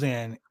comes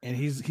in and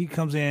he's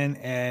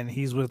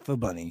with the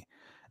bunny.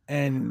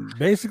 And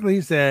basically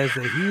he says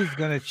that the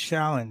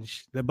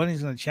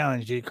bunny's gonna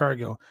challenge Jade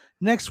Cargill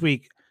next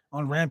week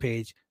on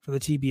Rampage for the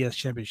TBS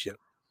championship.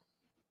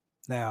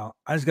 Now,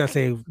 I just gotta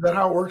say, is that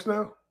how it works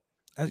now?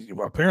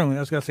 Apparently,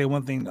 I just gotta say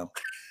one thing though.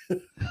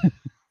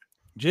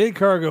 Jade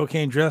Cargill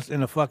came dressed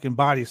in a fucking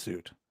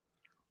bodysuit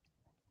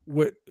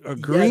with a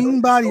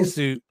green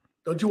bodysuit.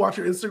 Don't you watch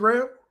your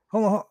Instagram?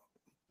 Hold on.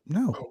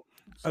 No.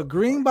 A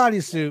green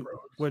bodysuit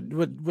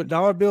with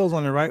dollar bills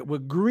on it, right?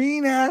 With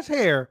green ass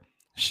hair.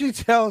 She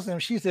tells him,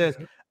 she says,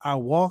 I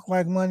walk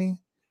like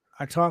money.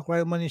 I talk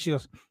like money. She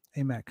goes,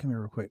 hey, Matt, come here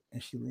real quick.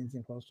 And she leans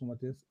in close to him like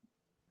this.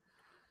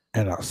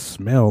 And I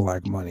smell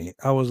like money.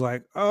 I was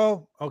like,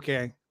 oh,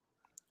 okay.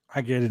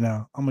 I get it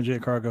now. I'm a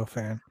Jade Cargill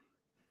fan.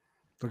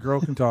 The girl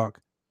can talk.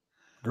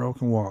 The girl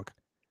can walk.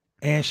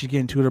 And she's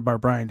getting tutored by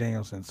Bryan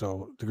Danielson.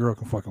 So the girl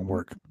can fucking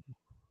work.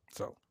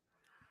 So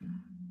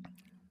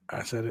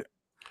I said it.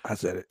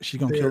 She's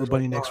going to kill the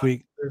bunny next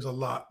week. There's a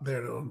lot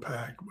there to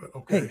unpack. But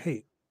okay.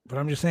 Hey. But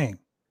I'm just saying.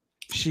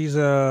 She's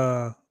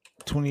 26-0.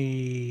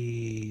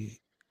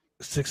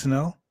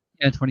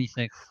 Yeah,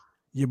 26.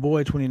 Your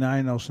boy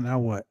 29-0. So now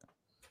what?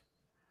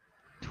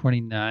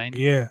 29.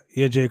 Yeah,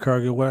 Jade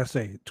Cargill. What I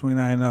say?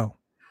 29-0.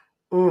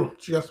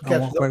 She has to I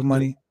catch walk like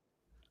money.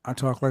 I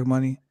talk like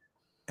money,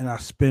 and I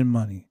spend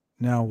money.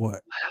 Now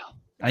what? Wow,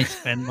 I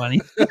spend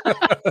money.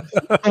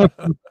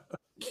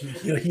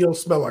 He don't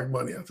smell like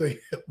money. I tell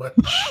you that much.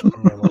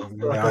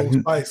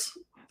 Spice.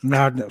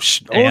 No.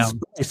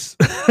 Spice.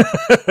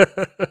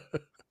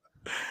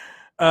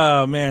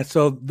 Man.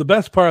 So the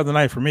best part of the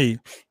night for me,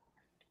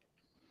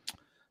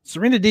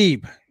 Serena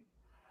Deeb.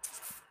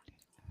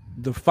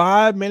 The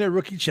 5-minute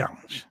rookie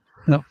challenge.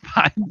 The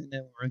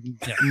 5-minute rookie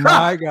challenge.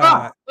 My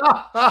God.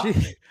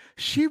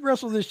 She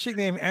wrestled this chick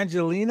named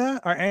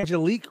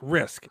Angelique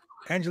Risk.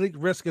 Angelique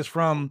Risk is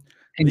from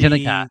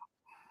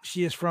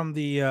she is from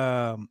the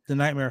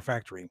Nightmare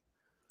Factory.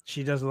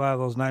 She does a lot of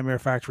those Nightmare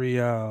Factory.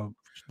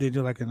 They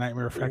do like the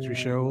Nightmare Factory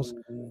shows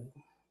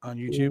on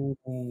YouTube.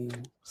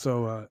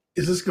 So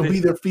is this gonna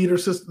be their feeder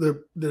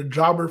system, their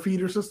jobber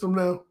feeder system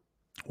now?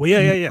 Well,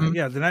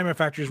 yeah. The Nightmare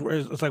Factory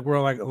is it's like where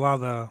like a lot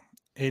of the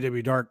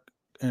AEW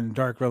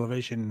Dark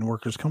Revelation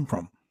workers come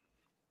from.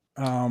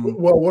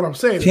 Well, what I'm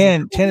saying,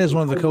 10 is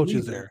one of the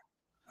coaches there,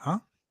 huh?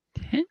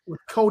 With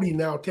Cody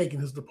now taking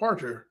his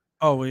departure.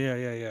 Oh, well,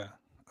 yeah.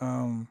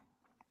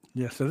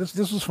 So this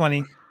was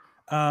funny.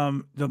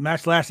 The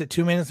match lasted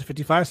 2 minutes and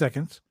 55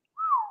 seconds.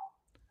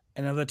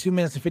 Another 2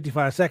 minutes and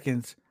 55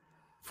 seconds.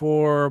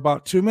 For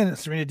about 2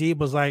 minutes, Serena Deeb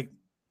was like,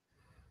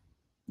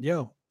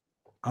 "Yo,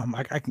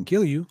 I can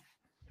kill you.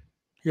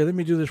 Here, let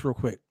me do this real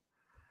quick.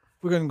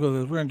 We're gonna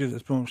do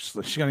this. Boom.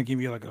 She's gonna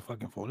give you like a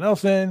fucking full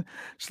Nelson,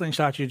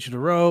 slingshot you to the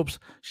ropes.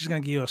 She's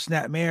gonna give you a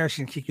snap mare.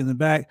 She's gonna kick you in the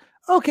back.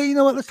 Okay, you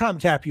know what? It's time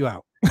to tap you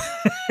out."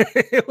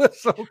 It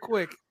was so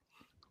quick.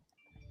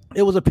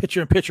 It was a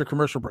picture-in-picture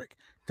commercial break.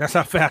 That's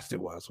how fast it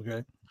was.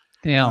 Okay.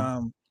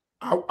 Damn.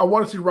 I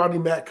want to see Rodney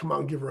Mack come out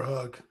and give her a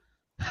hug.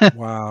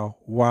 Wow.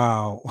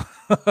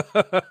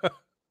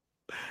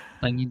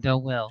 Like you do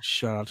well.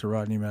 Shout out to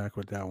Rodney Mack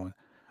with that one.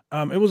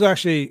 It was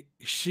actually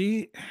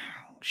she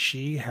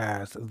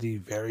has the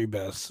very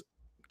best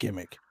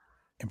gimmick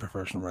in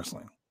professional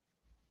wrestling.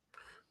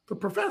 The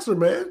Professor,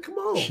 man, come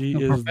on. She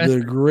is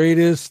the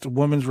greatest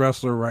women's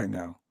wrestler right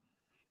now.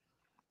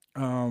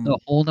 The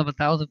hold of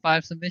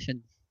 1,005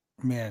 submissions.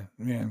 Man,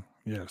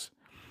 yes.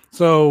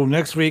 So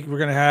next week we're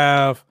gonna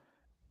have.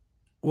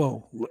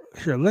 Well,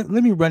 here let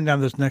me run down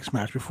this next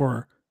match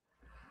before.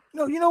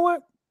 No, you know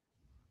what?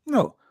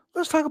 No,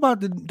 let's talk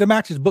about the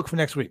matches booked for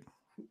next week.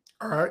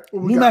 All right.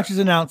 New matches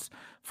announced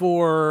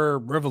for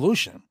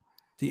Revolution.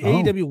 The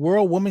AEW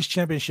World Women's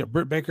Championship.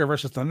 Britt Baker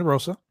versus Thunder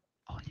Rosa.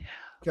 Oh, yeah.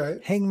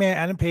 Okay. Hangman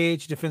Adam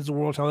Page defends the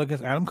world title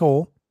against Adam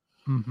Cole.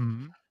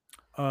 Mm-hmm.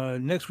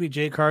 Next week,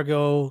 Jade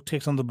Cargill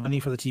takes on the Bunny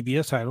for the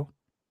TBS title.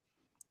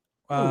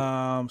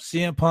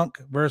 CM Punk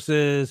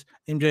versus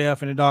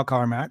MJF in a dog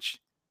collar match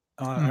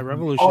at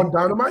Revolution. On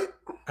Dynamite?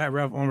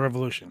 On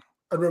Revolution.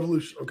 At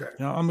Revolution, okay.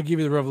 You know, I'm going to give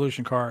you the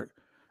Revolution card.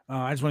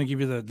 I just want to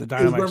give you the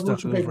Dynamite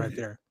stuff that was right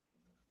there.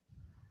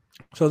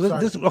 So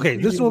this is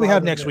what we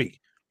have next week.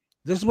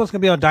 This is what's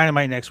going to be on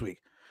Dynamite next week.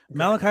 Okay.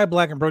 Malachi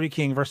Black and Brody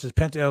King versus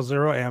Penta El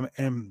Zero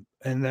and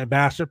the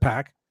Bastard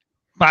Pack.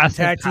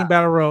 Tag Team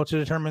Battle Royal to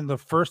determine the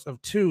first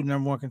of two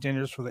 #1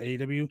 contenders for the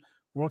AEW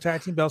World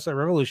Tag Team belts at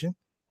Revolution.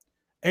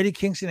 Eddie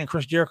Kingston and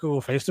Chris Jericho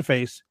will face to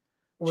face.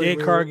 Jade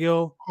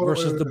Cargill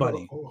versus the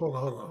Bunny.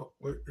 Hold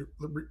on.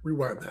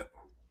 Rewind that.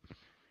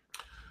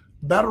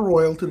 Battle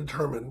Royal to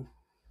determine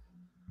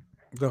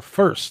the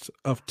first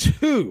of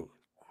two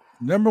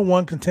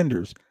 #1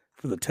 contenders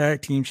for the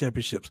Tag Team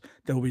Championships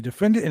that will be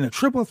defended in a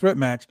triple threat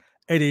match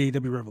at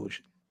AEW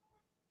Revolution.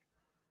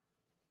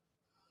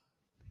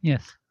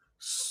 Yes.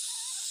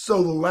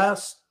 So the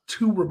last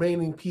two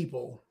remaining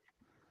teams.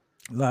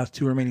 What's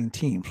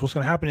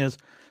going to happen is,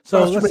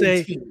 so let's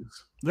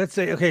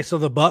say, okay, so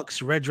the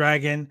Bucks, Red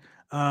Dragon,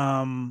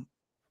 there's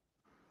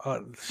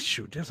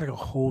like a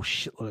whole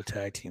shitload of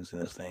tag teams in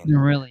this thing. There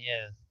really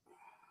is.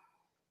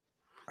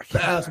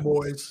 The Ass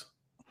Boys.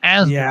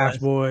 Ass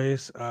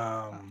Boys.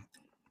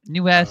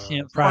 New Ass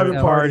Champ. Private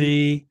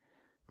Party.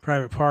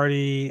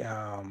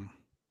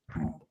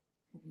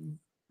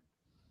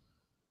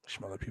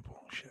 Some other people.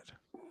 Shit.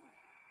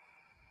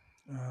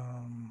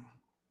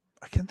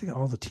 I can't think of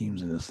all the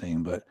teams in this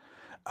thing, but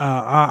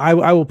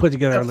I will put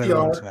together later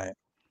on FTR. tonight.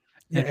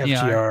 Yeah,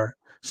 FTR.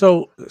 FTR.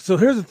 So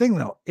here's the thing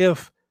though.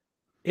 If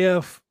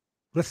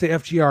let's say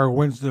FTR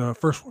wins the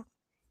first one,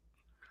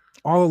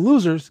 all the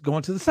losers go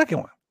into the second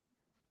one.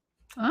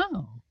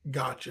 Oh,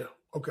 Gotcha.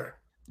 Okay.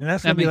 And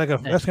that's That gonna be makes like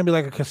sense. that's gonna be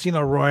like a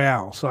casino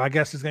royale. So I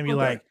guess it's gonna be Okay.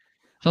 like,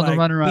 so the like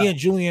runner me up. and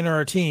Julian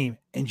are a team,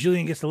 and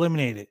Julian gets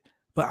eliminated,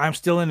 but I'm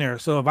still in there.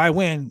 So if I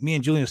win, me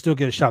and Julian still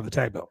get a shot at the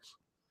tag belts.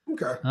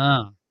 Okay.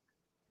 Oh,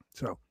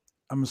 So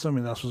I'm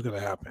assuming that's what's gonna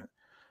happen.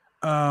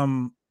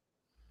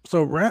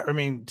 So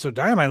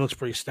Dynamite looks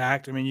pretty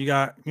stacked. I mean,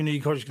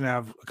 you coach can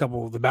have a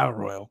couple of the battle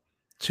royal,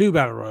 2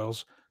 battle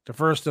royals, the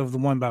first of the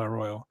 1 battle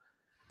royal.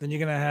 Then you're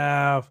gonna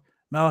have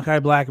Malachi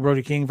Black and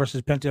Brody King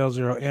versus Pentel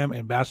 0M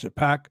and Bastard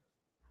Pack,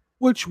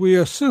 which we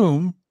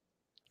assume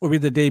will be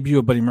the debut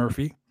of Buddy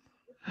Murphy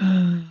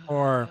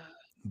or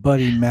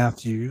Buddy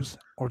Matthews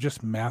or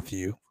just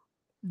Matthew.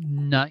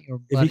 not your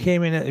If buddy. he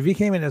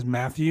came in as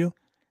Matthew,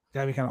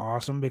 that'd be kind of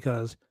awesome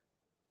because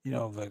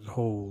the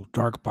whole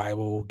dark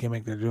Bible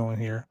gimmick they're doing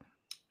here.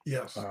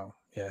 Yes.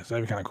 Yeah, so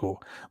that'd be kind of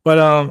cool. But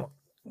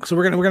so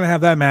we're gonna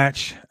have that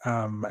match.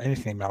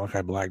 Anything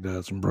Malachi Black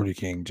does and Brody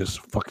King,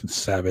 just fucking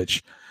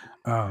savage.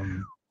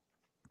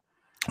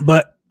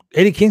 But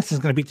Eddie Kingston's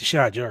gonna beat the shit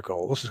out of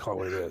Jericho. Let's just call it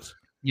what it is.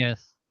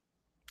 Yes,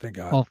 Thank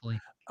God. hopefully.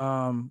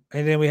 And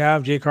then we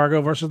have Jay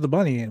Cargo versus the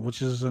Bunny,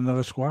 which is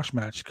another squash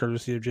match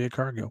courtesy of Jay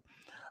Cargo.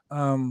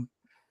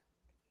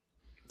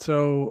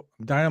 So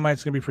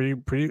Dynamite's gonna be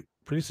pretty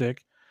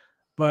sick.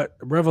 But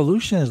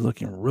Revolution is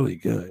looking really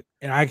good,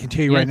 and I can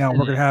tell you right now,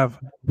 we're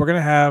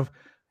gonna have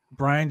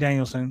Bryan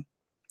Danielson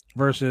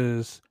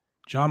versus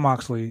Jon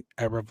Moxley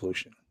at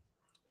Revolution.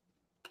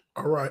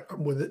 All right,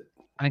 I'm with it.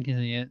 I can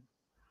see it.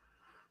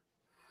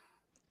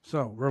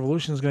 So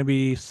Revolution is going to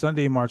be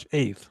Sunday, March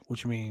 8th,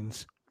 which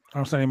means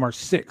Sunday, March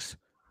 6th.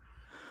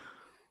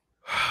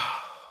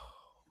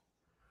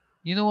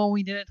 You know what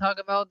we didn't talk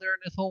about during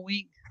this whole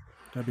week?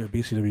 That'd be a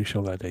BCW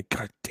show that day.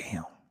 God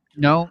damn.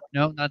 No,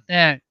 not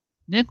that.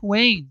 Nick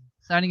Wayne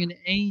signing an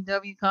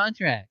AEW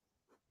contract.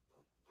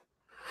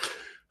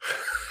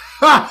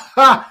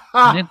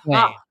 Nick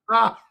Wayne.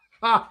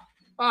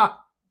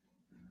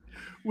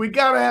 We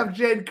gotta have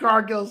Jade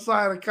Cargill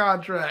sign a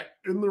contract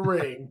in the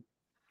ring.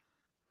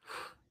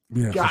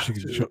 Yeah, Got so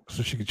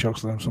she could choke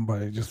slam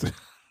somebody just to...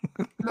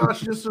 No, it's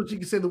just so she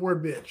can say the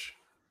word bitch.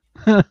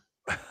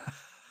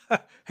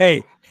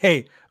 Hey,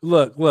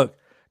 look,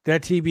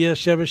 that TBS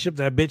showmanship,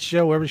 that bitch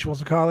show, whatever she wants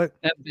to call it,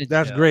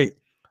 that's show. great.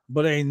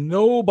 But ain't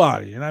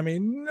nobody, and I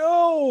mean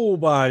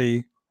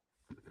nobody,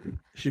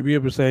 should be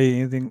able to say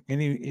anything.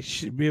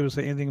 Should be able to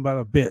say anything about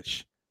a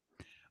bitch.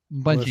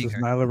 But this is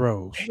Nyla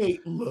Rose. Hey,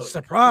 look,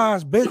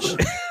 Surprise, bitch.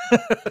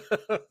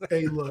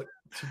 Hey, look,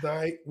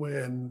 tonight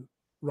when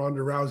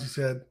Ronda Rousey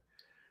said,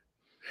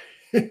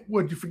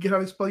 "What? Did you forget how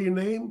to spell your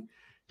name?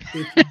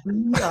 It's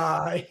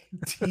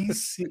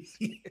B-I-T-C."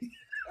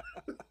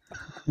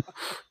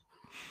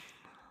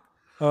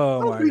 Oh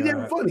that was my pretty God.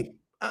 damn funny.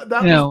 That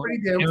was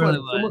pretty damn funny.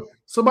 Really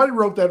Somebody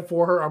wrote that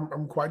for her.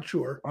 I'm quite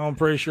sure. I'm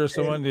pretty sure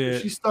someone And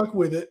did. She stuck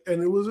with it,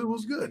 and it was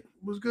good. It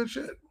was good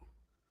shit.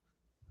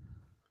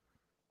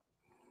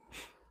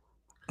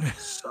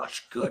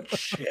 Such good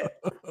shit.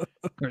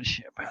 Good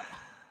shit, pal.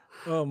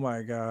 Oh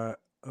my God.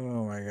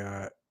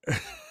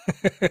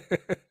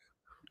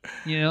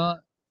 You know,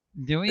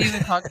 did we even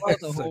talk about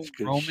the whole Such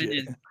good Roman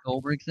shit. and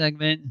Goldberg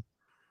segment?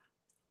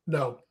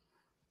 No.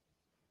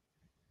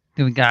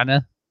 Do we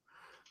gotta?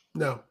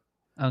 No.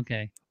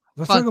 Okay.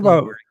 Let's Fuck talk about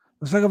Goldberg.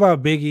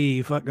 Big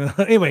E. Fucking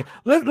anyway.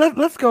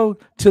 Let's go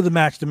to the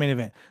match, the main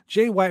event.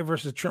 Jay White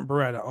versus Trent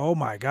Beretta. Oh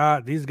my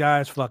God, these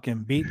guys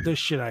fucking beat the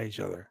shit out of each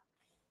other.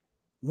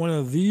 One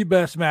of the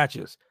best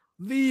matches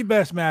on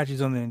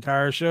the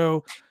entire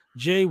show.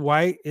 Jay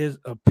White is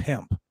a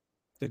pimp.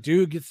 The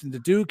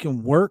dude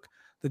can work.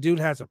 The dude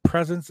has a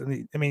presence,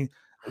 and I mean,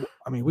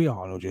 we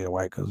all know Jay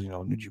White because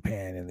New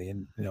Japan and the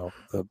new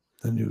the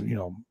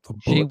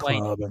Jay Bullet White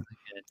Club, is good.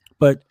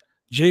 but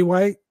Jay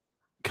White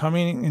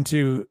coming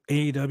into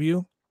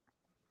AEW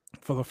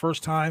for the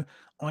first time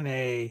on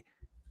a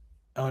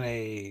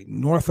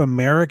North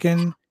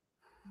American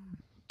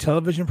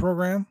television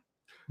program.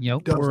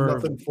 Yep. Does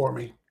nothing for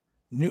me.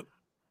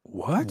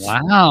 What?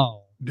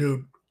 Wow.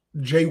 Dude,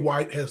 Jay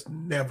White has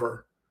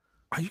never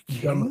Are you done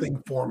kidding?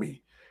 nothing for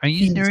me. Are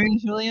you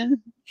serious,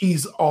 Julian?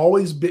 He's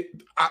always been,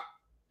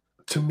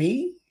 to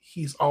me,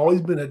 he's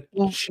always been a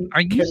cheap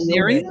Are you Kenny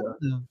serious?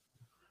 Omega.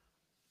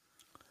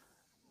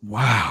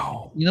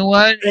 Wow. You know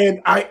what?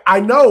 And I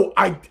know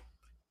I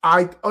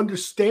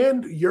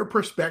understand your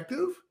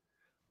perspective,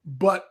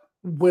 but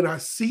when I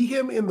see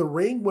him in the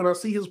ring, when I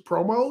see his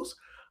promos,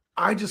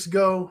 I just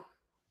go,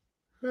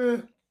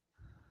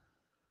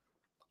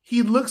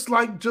 He looks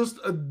like just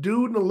a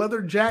dude in a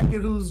leather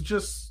jacket who's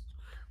just,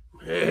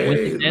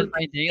 hey, Dead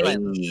by Daylight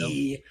logo.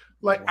 hey.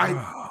 Like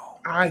Wow.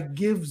 I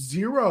give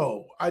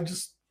zero. I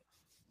just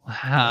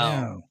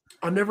Wow.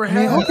 I never I mean,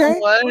 had. You know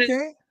what?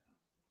 okay.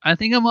 I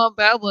think I'm on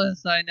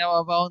Babylon's side now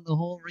about the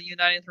whole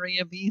reunited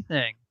 3MB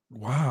thing.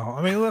 Wow.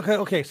 I mean, look.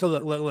 Okay, so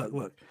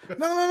look.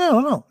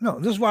 No.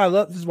 This is why I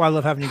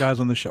love having you guys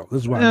on the show.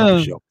 This is why I love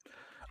the show.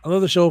 I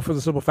love the show for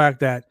the simple fact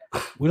that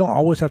we don't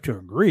always have to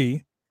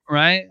agree,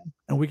 right?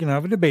 And we can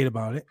have a debate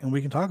about it, and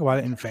we can talk about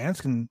it, and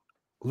fans can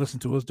listen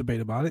to us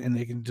debate about it, and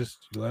they can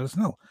just let us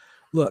know.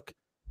 Look,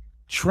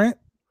 Trent,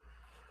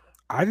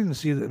 I didn't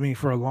see that. I mean,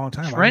 for a long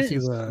time, I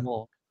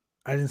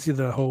didn't see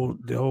the whole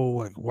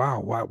like, wow,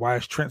 why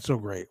is Trent so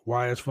great?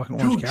 Why is fucking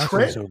Orange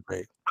Cassidy so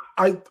great?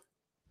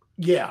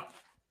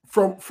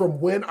 From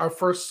when I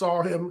first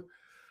saw him,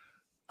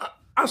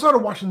 I started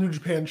watching New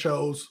Japan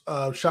shows.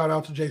 Shout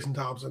out to Jason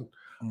Thompson.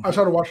 Mm-hmm. I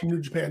started watching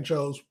New Japan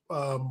shows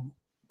probably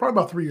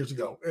about 3 years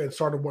ago, and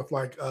started with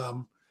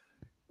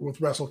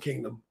with Wrestle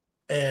Kingdom,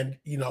 and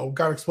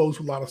got exposed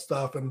to a lot of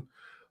stuff and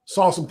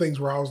saw some things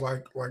where I was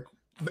like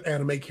the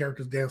anime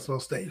characters dancing on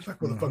stage.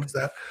 Like, what the fuck is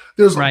that?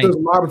 There's a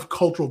lot of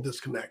cultural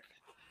disconnect.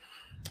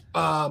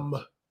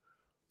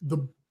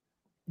 The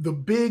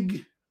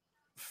big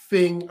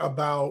thing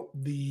about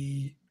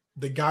the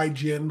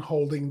Gaijin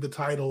holding the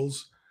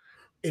titles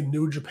in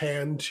New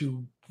Japan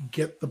to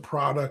get the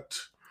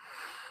product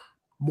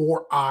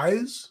more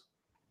eyes,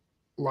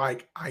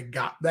 like, I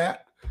got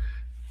that.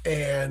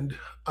 And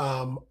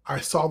I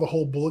saw the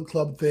whole Bullet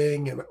Club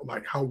thing and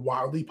like how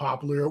wildly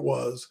popular it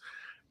was.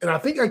 And I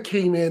think I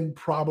came in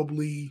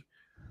probably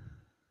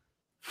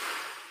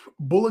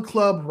Bullet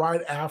Club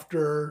right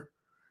after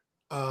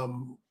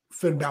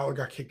Finn Balor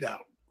got kicked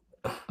out.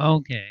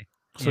 Okay.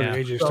 So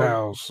AJ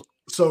Styles.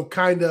 So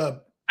kind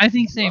of, I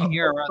think same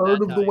here. A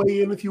third of the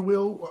way in, if you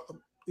will.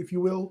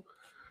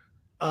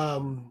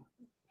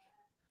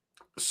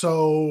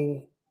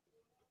 So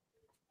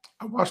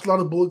I watched a lot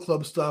of Bullet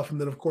Club stuff,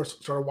 and then of course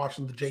started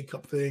watching the J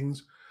Cup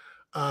things.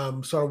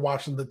 Started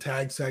watching the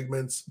tag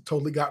segments.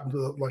 Totally got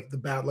into the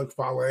Bad Luck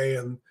Fale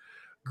and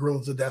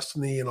Guerrillas of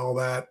Destiny and all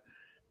that.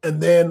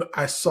 And then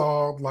I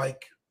saw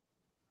like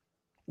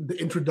the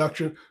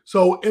introduction.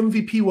 So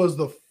MVP was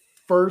the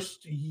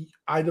first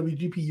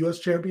IWGP US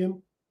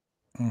champion.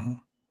 Mm-hmm.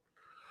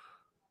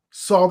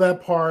 Saw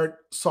that part.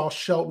 Saw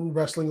Shelton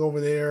wrestling over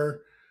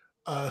there.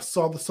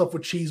 Saw the stuff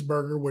with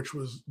Cheeseburger, which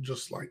was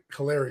just like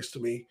hilarious to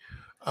me.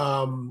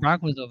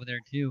 Brock was over there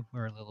too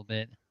for a little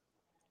bit.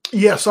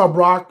 Yeah, saw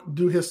Brock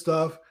do his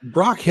stuff.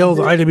 Brock held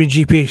the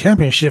IWGP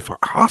Championship for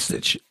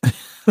hostage.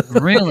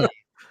 Really?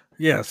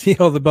 Yes, he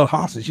held the belt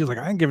hostage. He was like,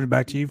 I ain't giving it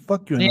back to you.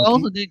 Fuck you. They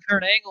also did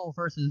Kurt Angle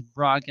versus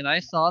Brock, and I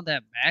saw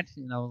that match,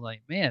 and I was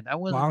like, man, that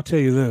was. Well, I'll tell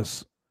you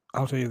this.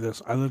 I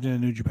lived in a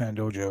New Japan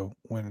dojo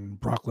when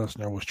Brock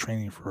Lesnar was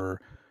training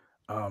for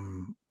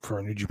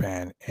New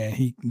Japan,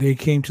 and they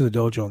came to the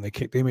dojo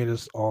and they made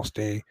us all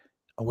stay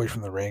away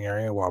from the ring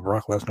area while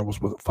Brock Lesnar was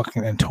with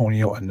fucking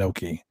Antonio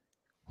Inoki.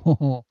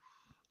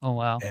 Oh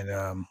wow!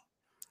 And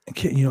in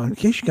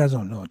case you guys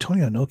don't know,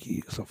 Antonio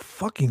Inoki is a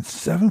fucking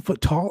 7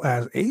 foot tall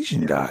ass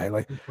Asian guy.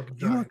 Like,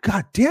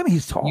 god damn,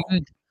 he's tall.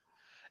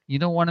 You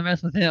don't want to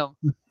mess with him.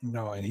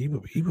 No, and he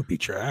would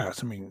beat your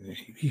ass. I mean,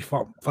 he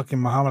fought fucking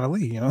Muhammad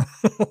Ali.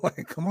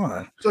 Like, come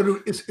on. So,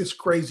 dude, it's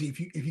crazy.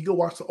 If you go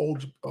watch the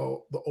old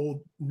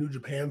New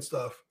Japan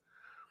stuff,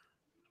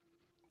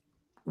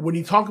 when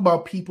you talk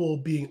about people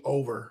being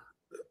over,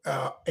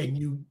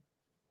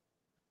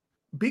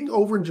 being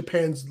over in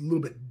Japan's a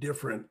little bit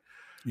different.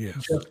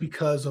 Yes. Just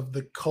because of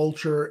the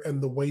culture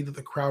and the way that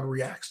the crowd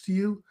reacts to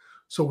you.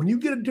 So when you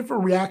get a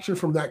different reaction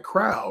from that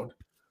crowd,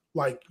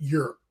 like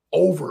you're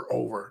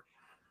over.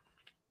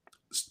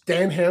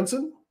 Stan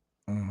Hansen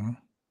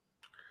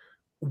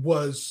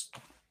was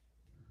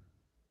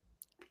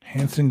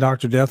Hansen,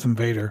 Dr. Death, and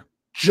Vader.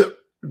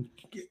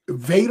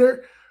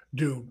 Vader,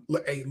 dude.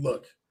 Hey,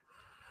 look.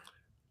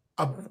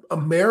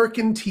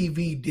 American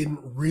TV didn't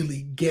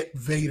really get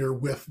Vader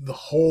with the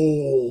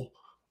whole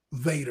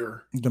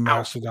Vader. The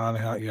Mastodon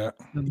out yet.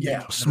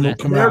 Yeah. Smoke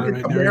come out of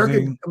it.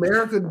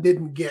 America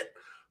didn't get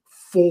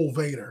full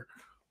Vader.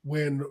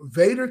 When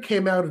Vader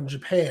came out in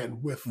Japan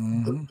with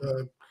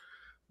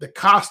the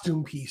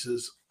costume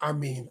pieces, I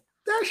mean,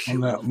 that shit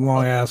on that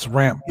long ass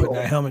ramp, putting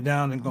that helmet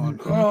down and going,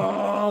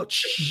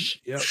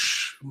 yep.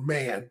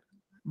 Man.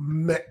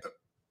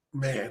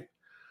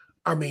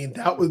 I mean,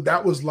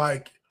 that was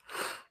like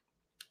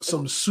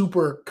some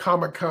super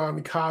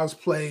Comic-Con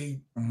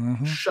cosplay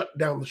shut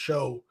down the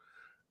show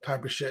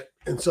type of shit.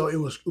 And so it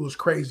was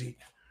crazy.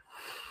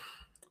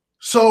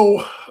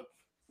 So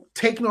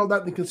taking all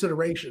that into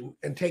consideration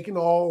and taking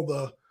all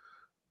the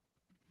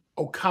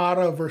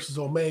Okada versus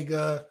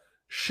Omega,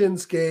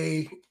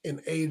 Shinsuke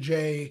and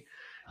AJ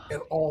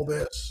and all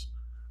this,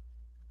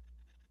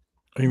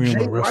 you mean Jay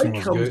when wrestling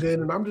White was comes good?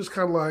 in and I'm just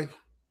kind of like,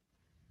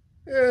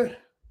 eh.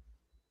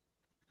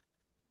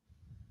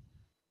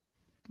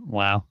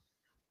 Wow.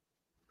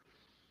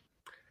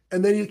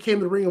 And then he came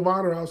to Ring of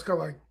Honor. I was kind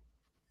of like,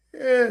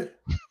 eh.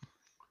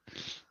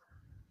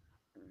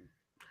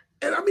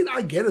 And I mean,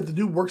 I get it. The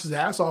dude works his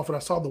ass off, and I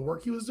saw the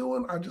work he was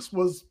doing. I just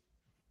was,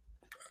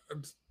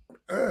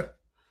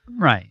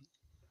 right.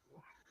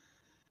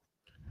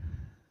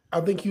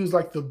 I think he was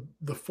like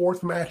the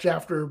fourth match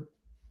after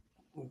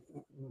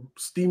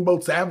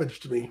Steamboat Savage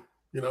to me,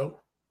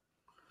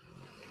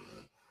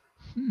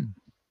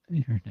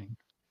 Interesting.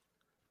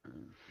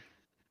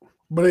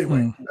 But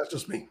anyway, that's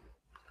just me.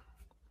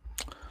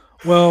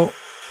 Well,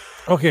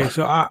 okay,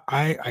 so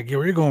I get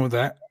where you're going with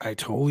that. I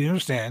totally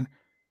understand.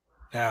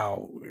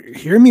 Now,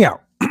 hear me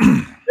out.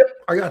 Yep,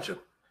 I got you.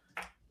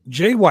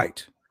 Jay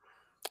White.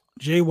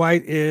 Jay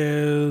White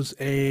is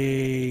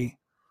a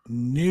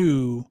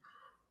new.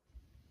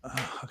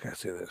 How can I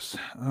say this?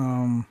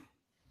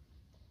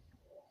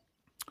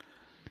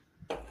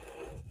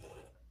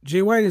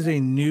 Jay White is a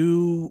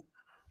new.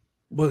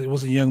 Well, it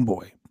was a young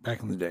boy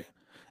back in the day.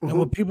 And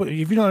what people,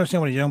 if you don't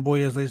understand what a young boy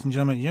is, ladies and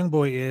gentlemen, a young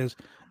boy is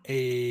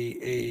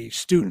a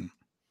student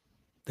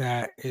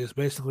that is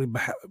basically,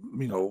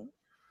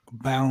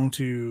 bound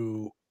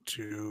to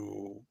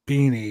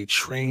being a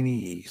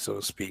trainee, so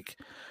to speak,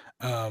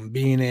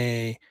 being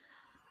a,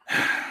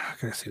 how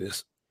can I say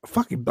this?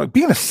 Fucking like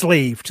being a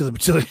slave to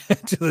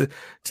the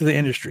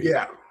industry.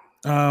 Yeah.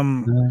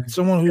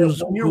 Someone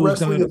who's when you're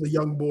wrestling as a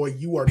young boy,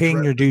 you are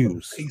paying your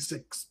dues.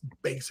 Basics.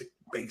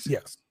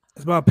 Yes.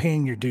 It's about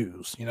paying your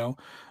dues,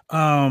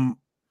 I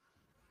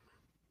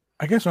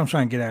guess what I'm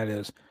trying to get at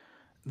is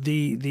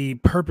the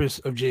purpose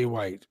of Jay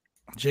White.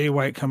 Jay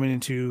White coming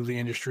into the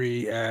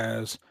industry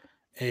as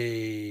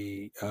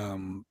a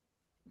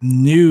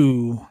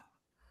new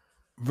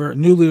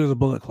leader of the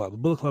Bullet Club. The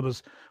Bullet Club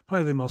is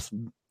probably the most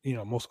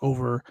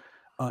over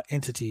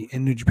entity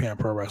in New Japan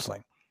Pro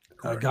Wrestling.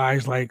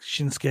 Guys like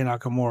Shinsuke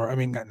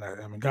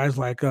Nakamura. Guys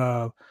like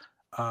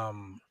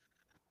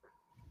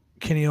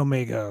Kenny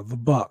Omega, the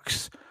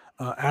Bucks,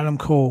 Adam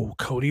Cole,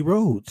 Cody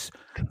Rhodes,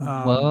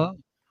 all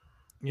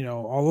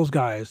those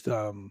guys,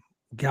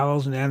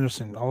 Gallows and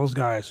Anderson, all those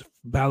guys,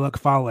 Balak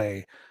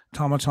Fale,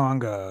 Tama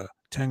Tonga,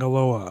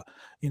 Tangaloa,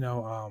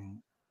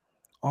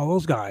 all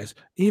those guys,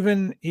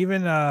 even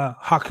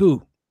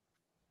Haku,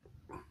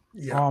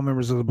 all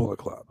members of the Bullet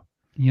Club.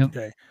 Yep.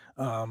 Okay.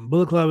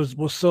 Bullet Club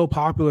was so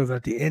popular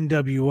that the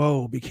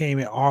NWO became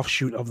an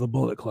offshoot of the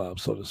Bullet Club,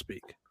 so to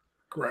speak.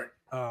 Correct.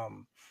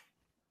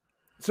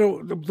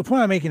 So the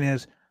point I'm making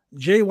is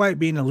Jay White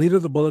being the leader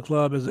of the Bullet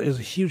Club is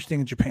a huge thing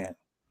in Japan.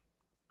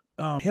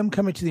 Him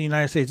coming to the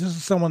United States, this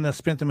is someone that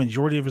spent the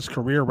majority of his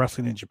career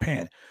wrestling in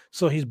Japan.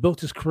 So he's built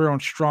his career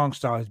on strong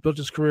style. He's built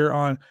his career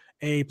on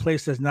a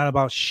place that's not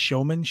about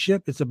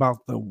showmanship. It's about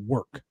the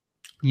work.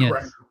 Yes.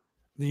 Correct.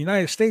 The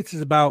United States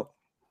is about,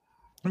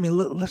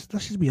 let's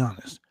just be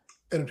honest.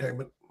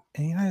 Entertainment.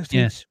 In the United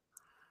States,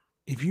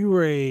 if you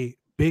were a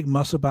big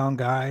muscle-bound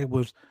guy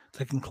with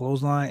taking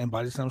clothesline and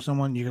body slam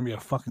someone, you're going to be a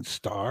fucking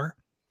star.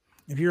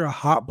 If you're a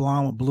hot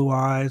blonde with blue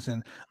eyes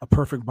and a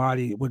perfect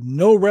body with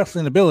no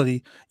wrestling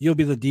ability, you'll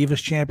be the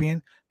Divas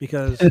champion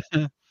because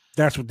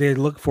that's what they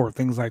look for,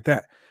 things like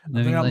that.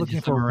 They're not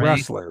looking for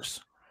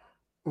wrestlers.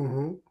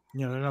 Mm-hmm.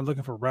 They're not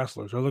looking for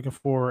wrestlers. They're looking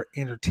for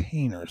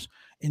entertainers.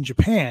 In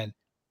Japan,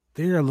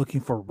 they are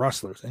looking for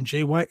wrestlers. And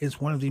Jay White is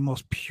one of the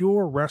most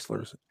pure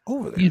wrestlers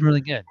over there. He's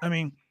really good.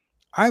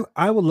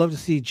 I would love to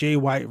see Jay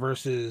White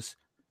versus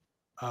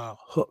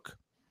Hook.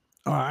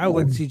 I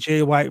would like to see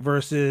Jay White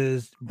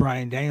versus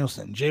Bryan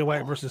Danielson, Jay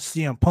White versus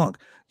CM Punk,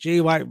 Jay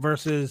White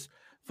versus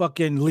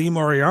fucking Lee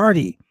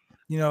Moriarty,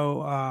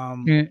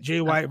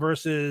 Jay White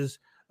versus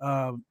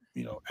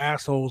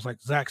assholes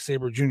like Zack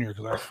Sabre Jr.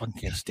 because I fucking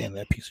can't stand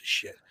that piece of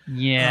shit.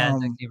 Yeah,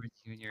 Zack Sabre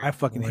Jr. I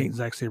fucking hate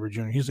Zack Sabre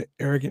Jr. He's an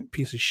arrogant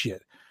piece of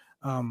shit.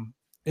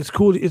 It's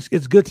cool.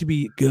 It's good to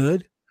be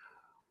good,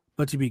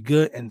 but to be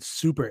good and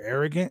super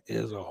arrogant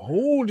is a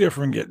whole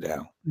different get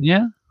down.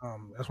 Yeah.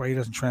 That's why he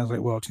doesn't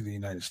translate well to the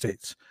United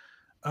States.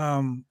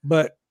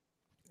 But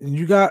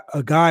you got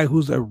a guy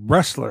who's a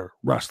wrestler,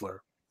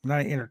 not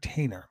an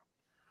entertainer.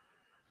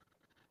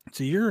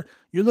 So you're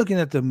looking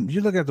at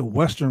the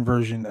Western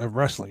version of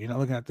wrestling. You're not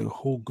looking at the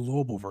whole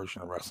global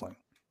version of wrestling.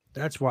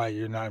 That's why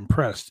you're not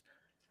impressed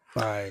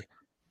by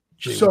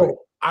Jay White.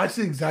 I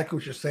see exactly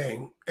what you're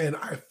saying. And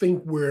I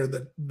think where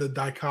the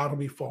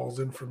dichotomy falls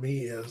in for me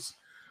is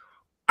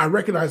I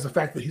recognize the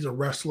fact that he's a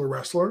wrestler.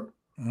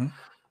 Mm-hmm.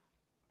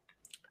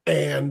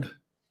 And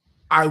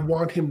I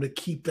want him to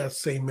keep that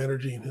same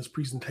energy in his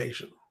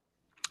presentation.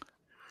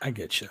 I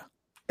get you.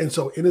 And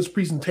so in his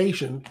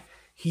presentation,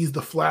 he's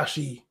the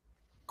flashy,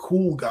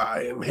 cool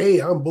guy. And hey,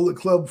 I'm Bullet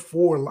Club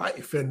for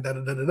life and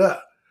da-da-da-da-da.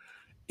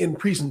 In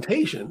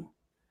presentation,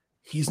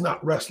 he's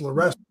not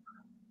wrestler,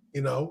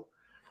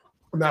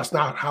 and that's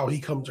not how he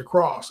comes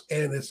across.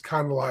 And it's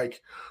kind of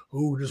like,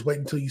 ooh, just wait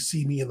until you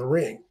see me in the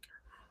ring.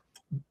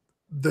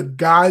 The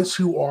guys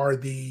who are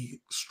the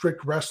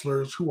strict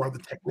wrestlers, who are the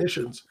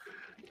technicians,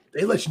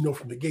 they let you know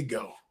from the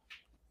get-go,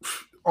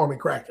 on and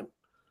cracking.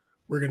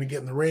 We're going to get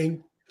in the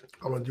ring.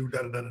 I'm going to do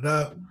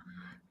da-da-da-da-da.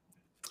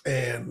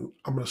 And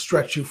I'm going to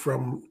stretch you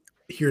from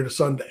here to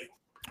Sunday.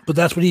 But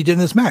that's what he did in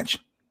this match.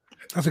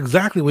 That's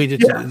exactly what he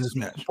did in this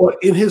match. But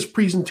in his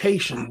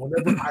presentation,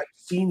 whenever I've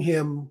seen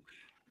him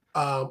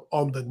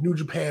on the New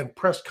Japan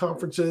press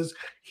conferences,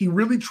 he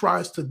really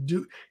tries to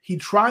do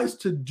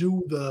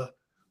the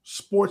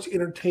sports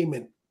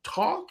entertainment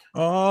talk.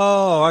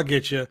 Oh, I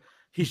get you.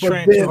 He's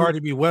trying too hard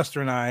to be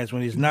westernized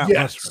when he's not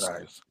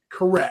westernized.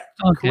 Correct.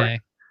 Okay.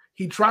 Correct.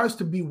 He tries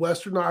to be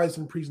westernized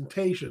in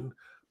presentation,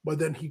 but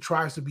then he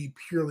tries to be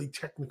purely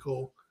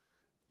technical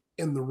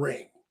in the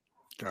ring.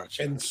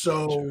 Gotcha. And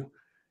so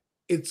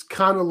it's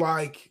kind of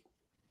like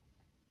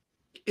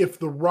if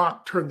The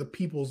Rock turned the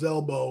people's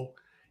elbow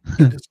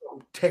into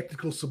some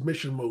technical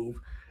submission move,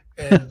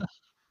 and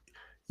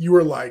you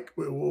were like,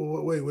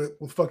 wait, what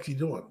the fuck's he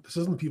doing? This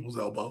isn't the people's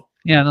elbow.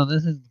 Yeah, no,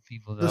 this is the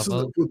people's This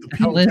elbow. is the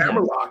people's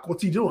hammerlock.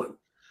 What's he doing?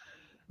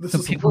 This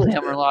is people's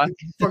hammerlock. Get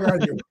the fuck out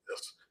of here with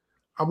this.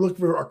 I'm looking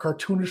for a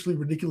cartoonishly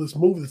ridiculous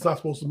movie that's not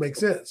supposed to make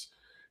sense.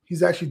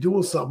 He's actually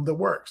doing something that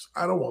works.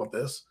 I don't want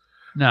this.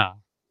 No.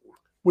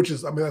 Which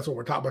is, that's what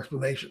we're top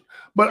explanation.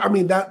 But I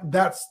mean,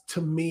 that's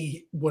to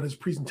me what his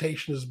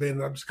presentation has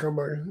been. I'm just kind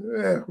of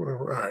like, well, all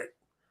right.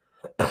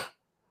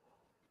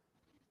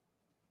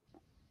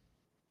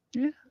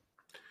 Yeah.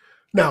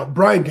 Now,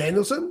 Bryan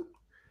Danielson,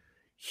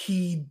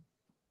 he's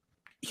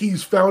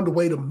found a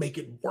way to make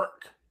it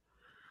work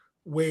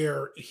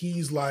where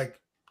he's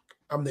like,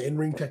 I'm the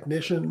in-ring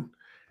technician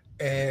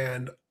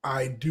and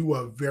I do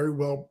a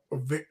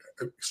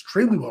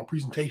extremely well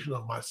presentation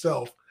of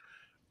myself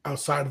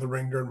outside of the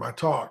ring during my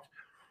talk.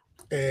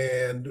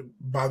 And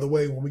by the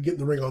way, when we get in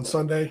the ring on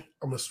Sunday,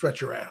 I'm going to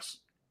stretch your ass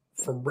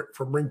from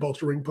ring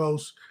post to ring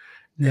post.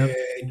 Yep.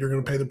 And you're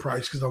going to pay the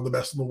price because I'm the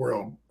best in the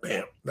world.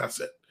 Bam. That's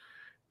it.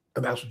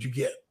 And that's what you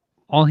get.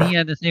 All he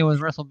had to say was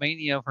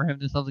WrestleMania for him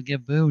to still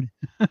get booed.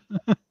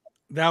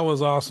 That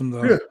was awesome,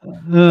 though.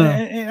 Yeah.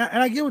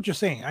 And I get what you're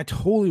saying. I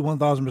totally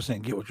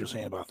 1,000% get what you're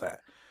saying about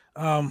that.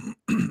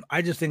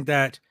 I just think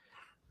that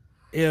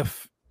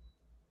if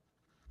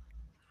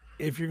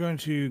you're going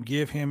to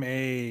give him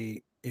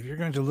if you're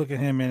going to look at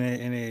him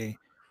in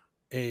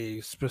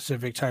a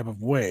specific type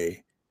of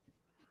way,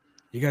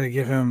 you got to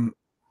give him,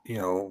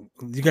 you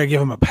got to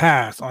give him a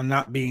pass on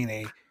not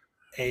being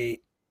a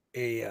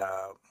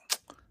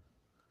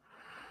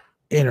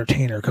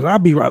entertainer. Because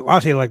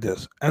I'll say it like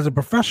this: as a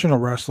professional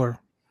wrestler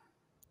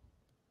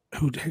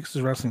who takes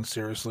his wrestling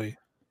seriously,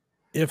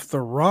 if The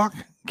Rock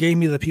gave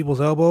me the people's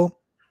elbow,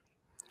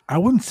 I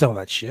wouldn't sell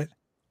that shit.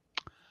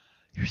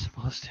 You're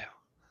supposed to.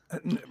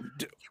 You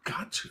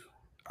got to.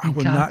 I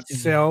would not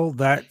sell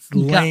that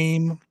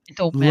lame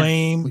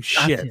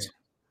shit.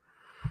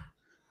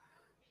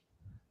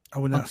 I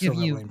would not sell that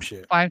lame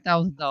shit.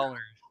 $5,000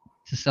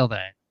 to sell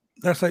that.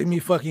 That's like me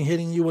fucking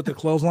hitting you with the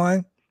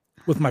clothesline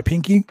with my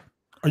pinky.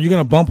 Are you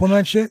gonna bump on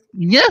that shit?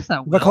 Yes, I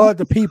will. If I call it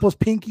the people's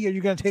pinky, are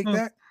you gonna take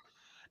that?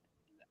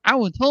 I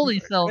would totally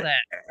sell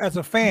that. As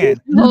a fan,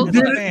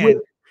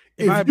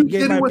 if I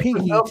gave my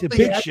pinky to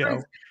Big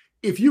Show,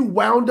 if you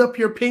wound up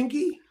your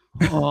pinky.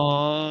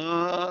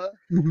 Because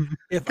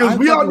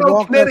we all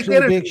know kinetic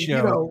energy, Big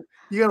Show,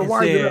 you gotta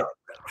wind it up.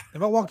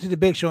 If I walked to the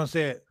Big Show and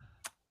said,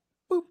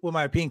 boop, with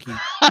my pinky,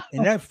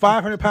 and that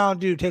 500-pound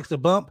dude takes a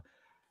bump,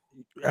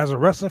 as a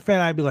wrestling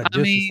fan, I'd be like,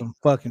 this is some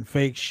fucking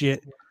fake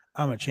shit.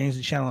 I'm gonna change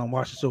the channel and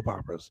watch the soap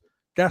operas.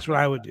 That's what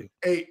I would do.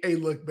 Hey,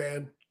 look,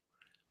 man.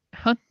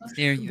 How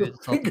dare you?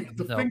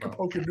 The finger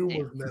poking dude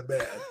wasn't that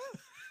bad.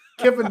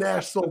 Kevin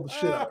Nash sold the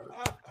shit out of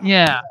it.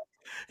 Yeah.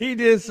 He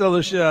did sell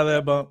the shit out of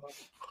that bump.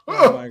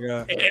 Oh my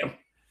god! Damn.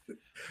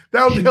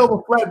 That was the hell of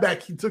a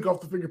flatback he took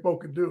off the finger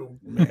poking dude.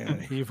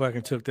 Man, he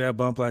fucking took that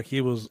bump like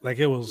it was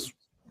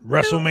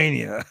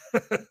WrestleMania.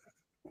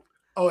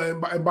 Oh,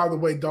 and by the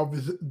way, Dolph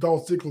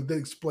Ziggler did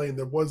explain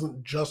there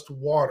wasn't just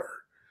water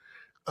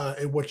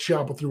in what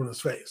Ciampa threw in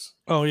his face.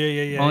 Oh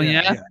yeah. Oh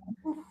yeah.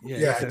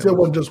 Yeah, it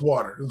wasn't just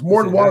water. It was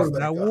more than water.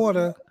 Not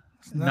water.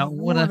 It's not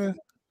water.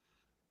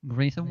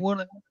 Grayson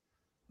Waller.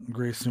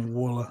 Grayson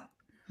Waller.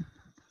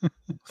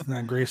 It's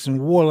not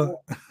Grayson Waller.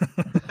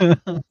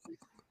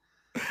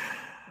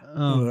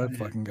 Oh, that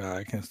fucking guy.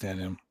 I can't stand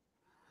him.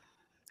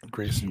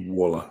 Grayson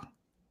Waller.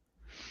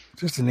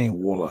 Just the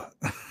name Waller.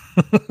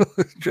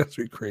 Just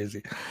be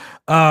crazy.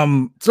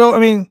 So I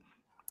mean,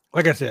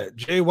 like I said,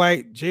 Jay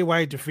White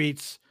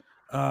defeats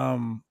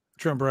Trent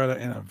Beretta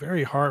in a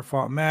very hard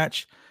fought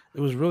match. It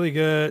was really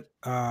good.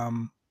 I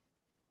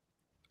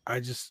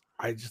just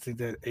think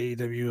that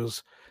AEW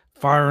is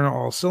firing on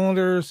all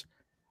cylinders.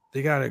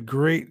 They got a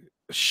great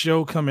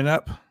show coming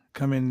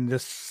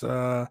this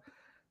the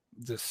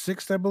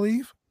 6th, I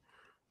believe.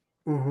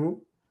 Mm-hmm.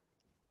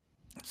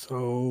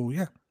 So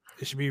yeah,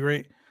 it should be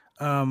great.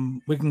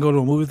 We can go to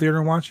a movie theater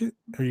and watch it,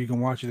 or you can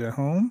watch it at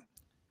home.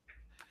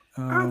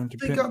 I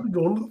think I'll be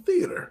going to the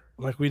theater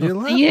like we did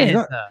last.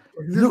 Yeah.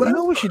 You know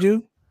what we should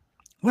do?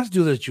 Let's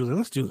do this, Julian.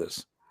 Let's do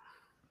this.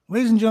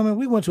 Ladies and gentlemen,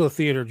 we went to a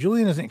theater.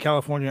 Julian is in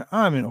California.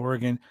 I'm in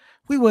Oregon.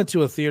 We went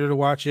to a theater to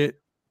watch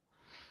it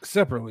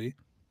separately.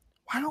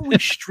 Why don't we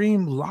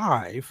stream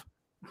live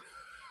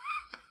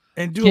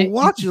and do a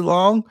watch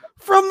along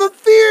from the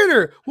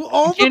theater with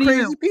all the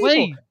crazy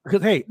people?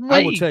 Because hey,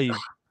 I will tell you,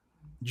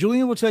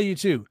 Julian will tell you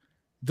too.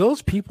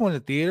 Those people in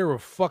the theater were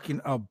fucking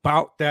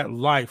about that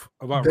life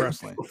about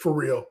wrestling. For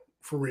real.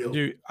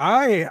 Dude,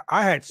 I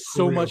had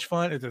so much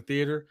fun at the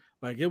theater.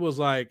 Like it was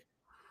like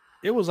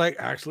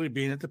actually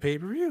being at the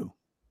pay-per-view.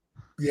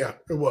 Yeah,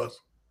 it was.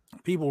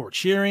 People were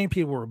cheering,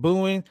 people were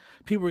booing,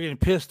 people were getting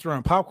pissed,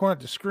 throwing popcorn at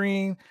the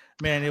screen.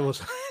 Man, it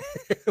was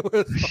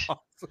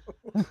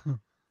awesome.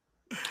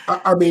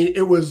 I mean,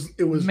 it was.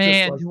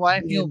 Man, just like do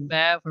I feel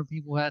bad for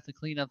people who have to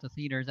clean up the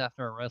theaters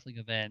after a wrestling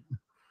event?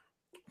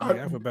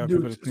 I feel bad for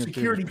people that clean up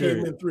security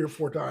theaters, came in 3 or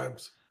 4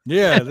 times.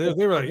 Yeah, they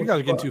were like, you guys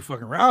are getting too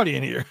fucking rowdy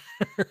in here.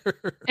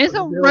 It's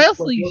a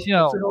wrestling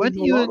show. What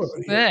do you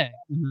expect?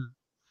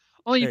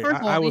 Well, Hey, first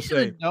of all, I they will should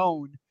say, have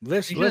known.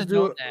 let's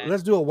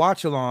do a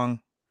watch along.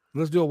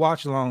 Let's do a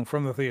watch along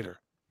from the theater.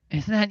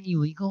 Isn't that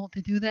illegal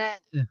to do that?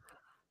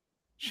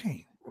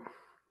 Shane,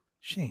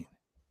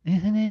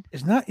 isn't it?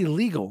 It's not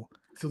illegal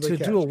to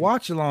do a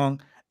watch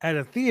along at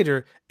a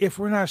theater if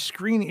we're not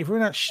screening, if we're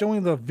not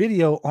showing the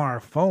video on our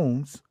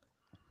phones.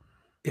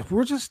 If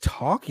we're just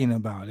talking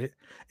about it,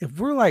 if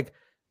we're like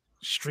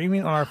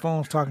streaming on our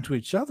phones, talking to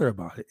each other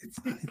about it,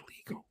 it's not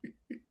illegal.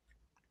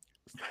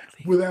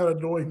 Without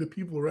annoying the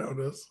people around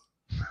us.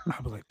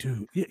 I'd be like,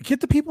 dude,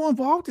 get the people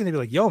involved, and they'd be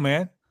like, yo,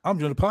 man, I'm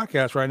doing a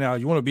podcast right now.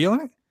 You want to be on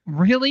it?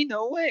 Really?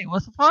 No way.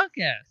 What's the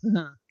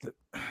podcast?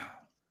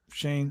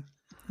 Shane,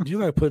 do you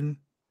like pudding?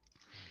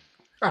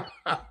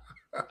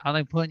 I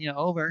like putting you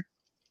over.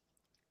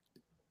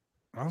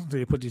 I was until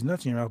you put these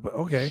nuts in your mouth, but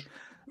okay.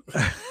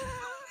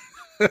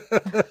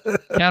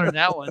 Counter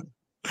that one.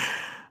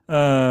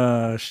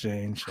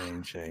 Shane.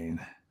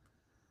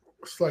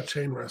 It's like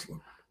chain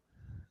wrestling.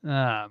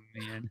 Ah,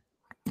 man.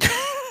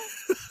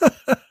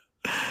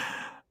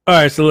 All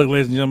right, so look,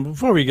 ladies and gentlemen,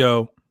 before we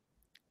go,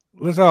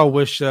 let's all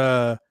wish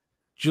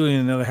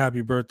Julian another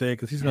happy birthday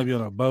because he's gonna be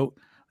on a boat.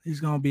 He's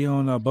gonna be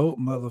on a boat,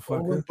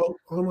 motherfucker.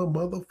 On a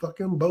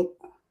motherfucking boat.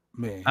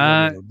 Man,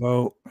 on a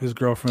boat. His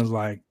girlfriend's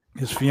like,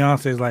 his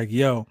fiance's like,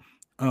 yo,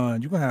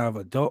 you gonna have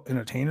adult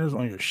entertainers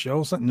on your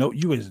show? Something? No,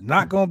 you is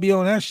not gonna be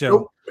on that show.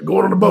 Nope.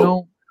 Going on the boat.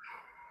 No.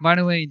 By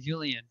the way,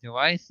 Julian, do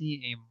I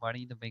see a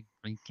Money in the Bank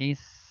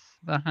briefcase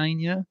behind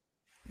you?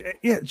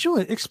 Yeah,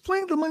 Julian,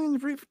 explain the Money in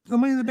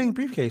the Bank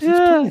briefcase. Yeah,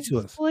 explain it to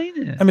us.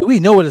 Explain it. I mean, we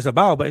know what it's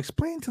about, but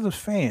explain to the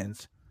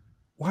fans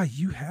why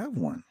you have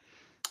one.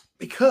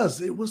 Because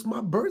it was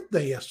my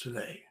birthday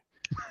yesterday.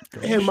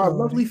 And my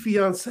lovely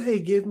fiance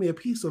gave me a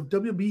piece of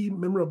WB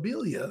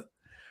memorabilia.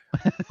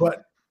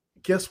 But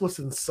guess what's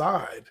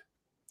inside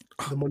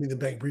the Money in the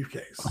Bank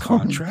briefcase? A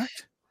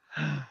contract?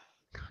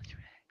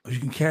 You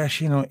can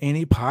cash in on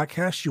any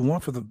podcast you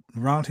want for the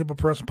Roundtable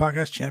Person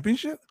Podcast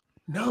Championship?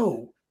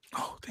 No.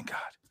 Oh, thank God.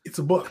 It's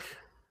a book.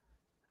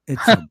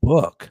 It's a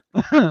book.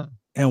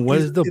 And what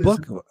is the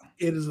book?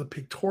 It is a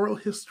pictorial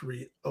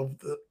history of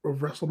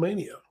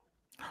WrestleMania.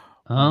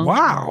 Oh,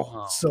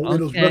 wow. So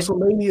it was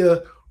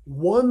WrestleMania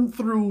 1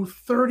 through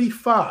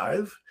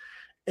 35.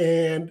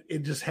 And it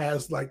just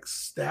has like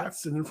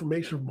stats and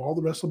information from all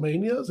the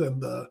WrestleManias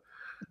and the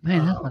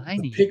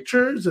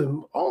pictures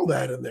and all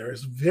that in there.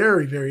 It's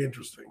very, very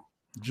interesting.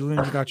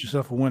 Julian, you got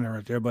yourself a winner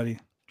right there, buddy.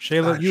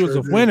 Shayla, you was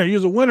a winner. You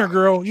was a winner,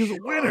 girl. You was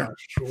a winner. I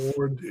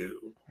sure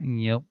do.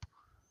 Yep.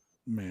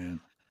 Man,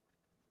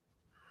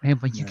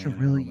 but you can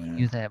really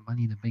use that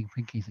Money in the Bank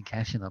briefcase and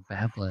cash in on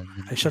Babylon.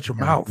 Hey, shut your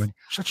mouth.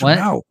 Shut your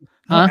mouth.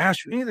 I don't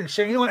ask you anything,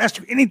 Shane. You don't ask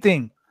you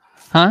anything.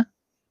 Huh?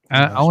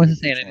 I wasn't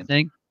saying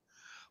anything.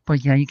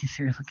 But yeah, you can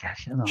seriously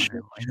cash in on it.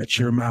 Shut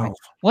your mouth.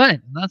 What?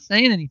 I'm not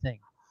saying anything.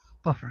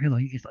 But for real,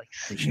 you can like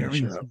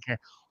seriously cash.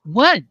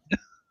 What?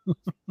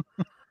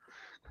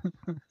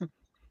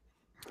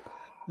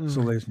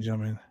 So, ladies and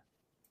gentlemen,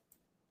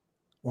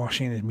 while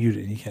Shane is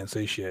muted, he can't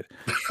say shit.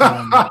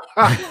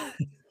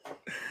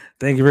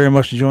 Thank you very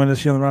much for joining us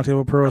here on the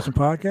Roundtable Pro Wrestling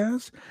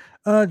Podcast.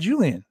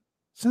 Julian,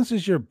 since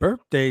it's your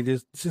birthday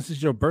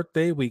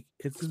week,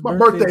 it's my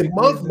birthday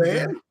month,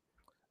 man.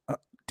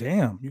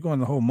 Damn, you're going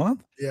the whole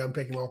month? Yeah, I'm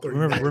taking all 30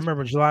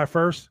 Remember July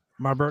 1st,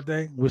 my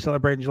birthday? We're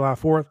celebrating July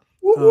 4th.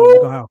 We're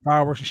going to have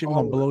fireworks and shit. We're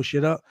going to blow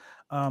shit up.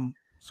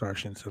 Sorry, I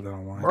shouldn't say that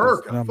online.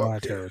 I'm not a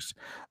terrorist.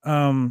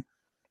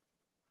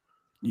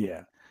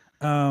 Yeah.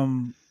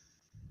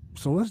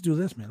 So let's do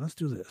this, man. Let's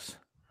do this.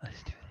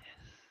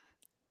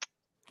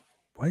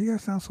 Why do you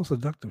guys sound so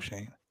seductive,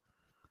 Shane?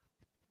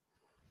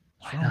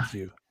 What's wrong with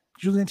you?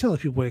 Julian, tell the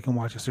people where they can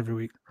watch us every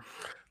week.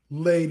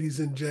 Ladies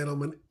and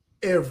gentlemen,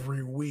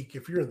 every week,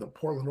 if you're in the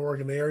Portland,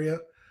 Oregon area,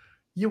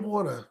 you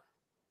want to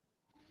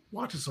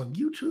watch us on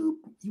YouTube,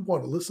 you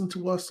want to listen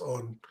to us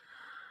on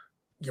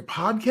your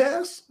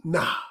podcast?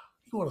 Nah,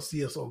 you want to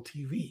see us on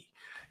TV.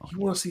 You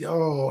want to see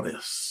all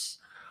this.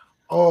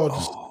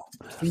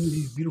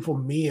 These beautiful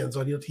men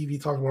on your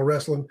TV talking about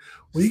wrestling.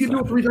 Well, you can do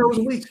it 3 times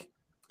a week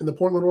in the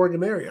Portland,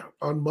 Oregon area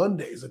on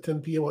Mondays at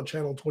 10 p.m. on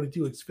Channel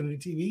 22 Xfinity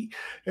TV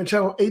and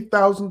Channel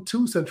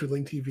 8002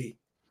 CenturyLink TV.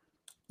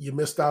 You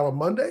missed out on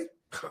Monday?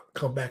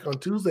 Come back on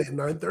Tuesday at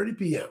 9:30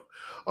 p.m.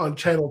 on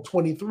Channel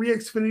 23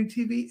 Xfinity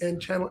TV and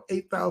Channel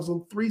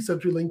 8003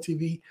 CenturyLink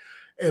TV.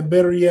 And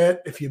better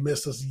yet, if you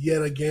missed us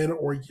yet again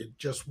or you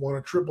just want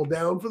to triple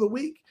down for the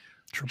week,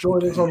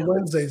 join us on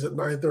Wednesdays at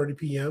 9:30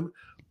 p.m.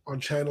 on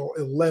Channel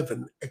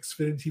 11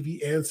 Xfinity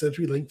TV and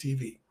CenturyLink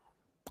TV.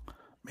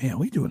 Man,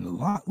 we doing a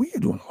lot. We are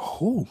doing a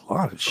whole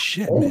lot of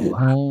shit,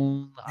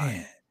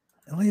 man.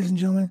 And ladies and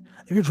gentlemen,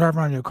 if you're driving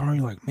around in your car and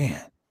you're like,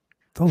 man,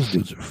 those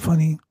dudes are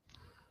funny.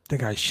 That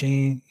guy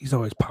Shane, he's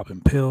always popping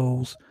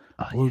pills,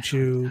 Blue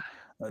Chew.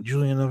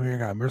 Julian over here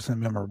got Mercy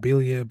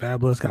memorabilia.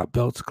 Babyless got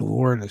belts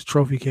galore in his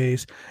trophy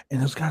case.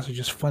 And those guys are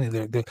just funny.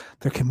 Their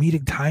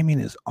comedic timing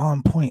is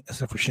on point,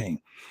 except for Shane.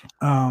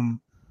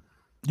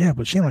 Yeah,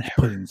 but Shane likes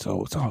pudding,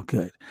 so it's all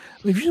good.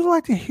 If you'd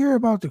like to hear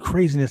about the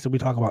craziness that we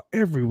talk about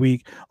every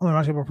week on the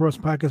Roundtable Pro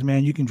Wrestling Podcast,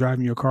 man, you can drive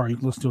in your car. You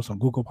can listen to us on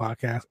Google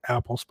Podcasts,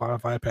 Apple,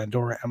 Spotify,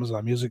 Pandora,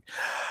 Amazon Music,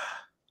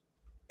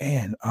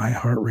 and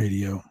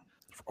iHeartRadio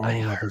for all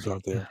the lovers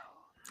out there.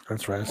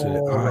 That's right. I said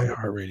it.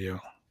 iHeartRadio.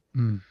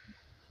 And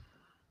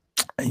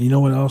you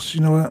know what else?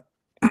 You know what?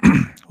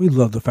 We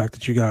love the fact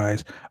that you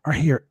guys are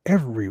here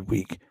every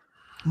week.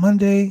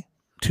 Monday,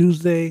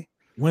 Tuesday,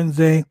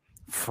 Wednesday,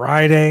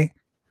 Friday,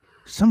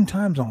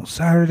 sometimes on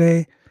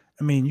Saturday.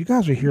 I mean, you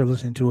guys are here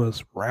listening to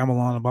us ramble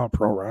on about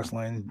pro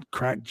wrestling,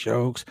 crack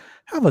jokes,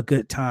 have a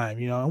good time,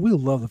 you know, and we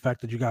love the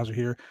fact that you guys are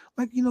here.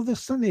 Like, you know,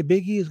 this Sunday,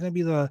 Big E is going to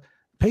be the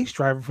pace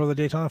driver for the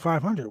Daytona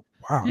 500.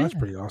 Wow, that's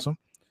pretty awesome.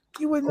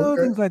 You wouldn't know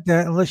things like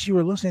that unless you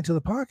were listening to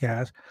the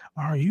podcast,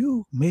 or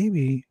you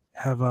maybe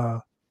have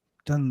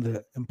done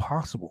the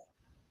impossible,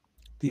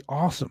 the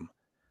awesome,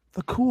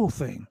 the cool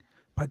thing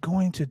by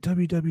going to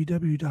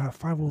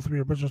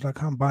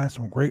www.503originals.com, buying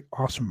some great,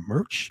 awesome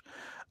merch.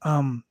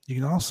 You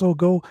can also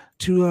go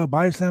to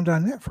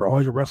bodyslam.net for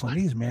all your wrestling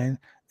needs, man.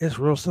 It's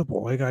real simple.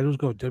 All you got to do is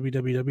go to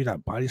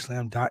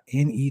www.bodyslam.net,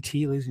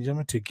 ladies and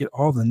gentlemen, to get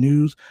all the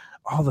news,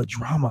 all the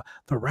drama,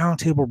 the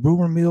roundtable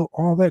rumor mill,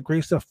 all that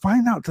great stuff.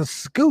 Find out the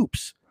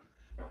scoops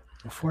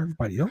before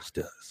everybody else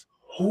does.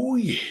 Oh,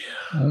 yeah.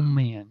 Oh,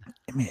 man.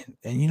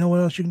 And you know what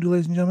else you can do,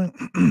 ladies and gentlemen?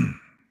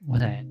 What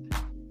that?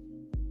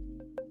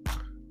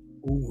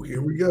 Oh,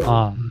 here we go.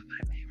 My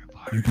favorite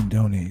part. You can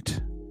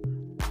donate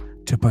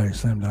to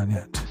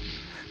bodyslam.net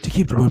to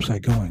keep the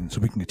website going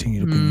so we can continue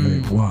to bring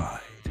you a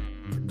wide,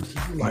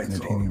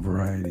 entertaining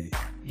variety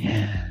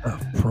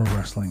of pro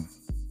wrestling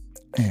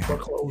and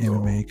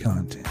MMA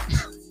content.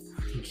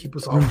 Keep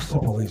us real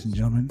simple, ladies and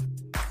gentlemen.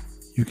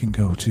 You can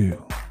go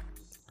to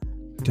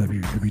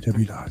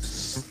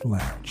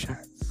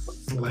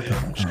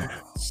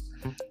www.slamchats.com.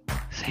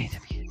 Say it to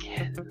me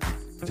again.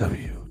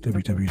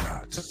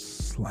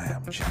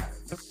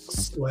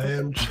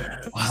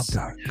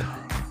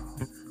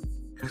 www.slamchats.com.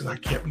 Because I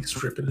can't be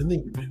stripping in the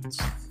units.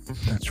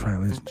 That's right,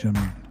 ladies and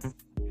gentlemen.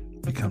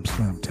 Become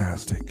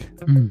Slamtastic.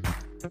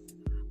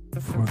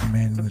 For the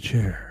man in the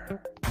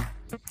chair,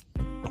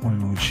 one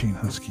and only Shane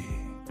Husky,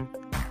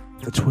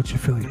 the Twitch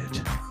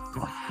affiliate.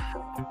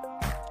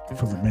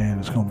 For the man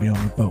who's going to be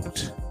on the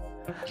boat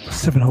for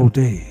 7 whole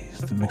days,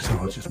 the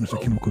mixologist, Mr.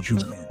 Chemical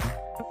Julian.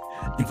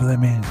 And for that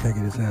man who's got to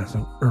get his ass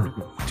up early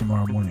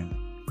tomorrow morning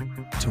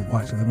to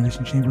watch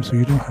Elimination Chamber so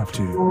you don't have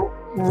to,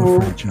 the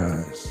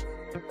franchise.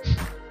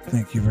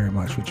 Thank you very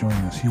much for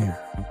joining us here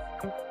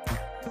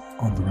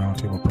on the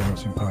Roundtable Pro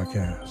Wrestling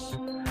Podcast,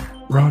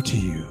 brought to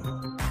you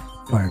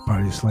by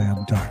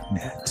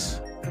bodyslam.net.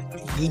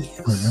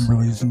 Remember,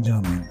 ladies and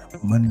gentlemen,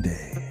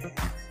 Monday,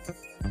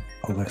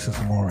 Alexis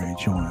Amore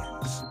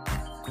joins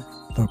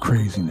the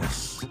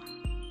craziness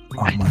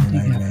on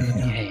Monday Night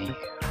Mayhem.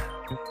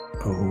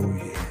 Oh,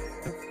 yeah.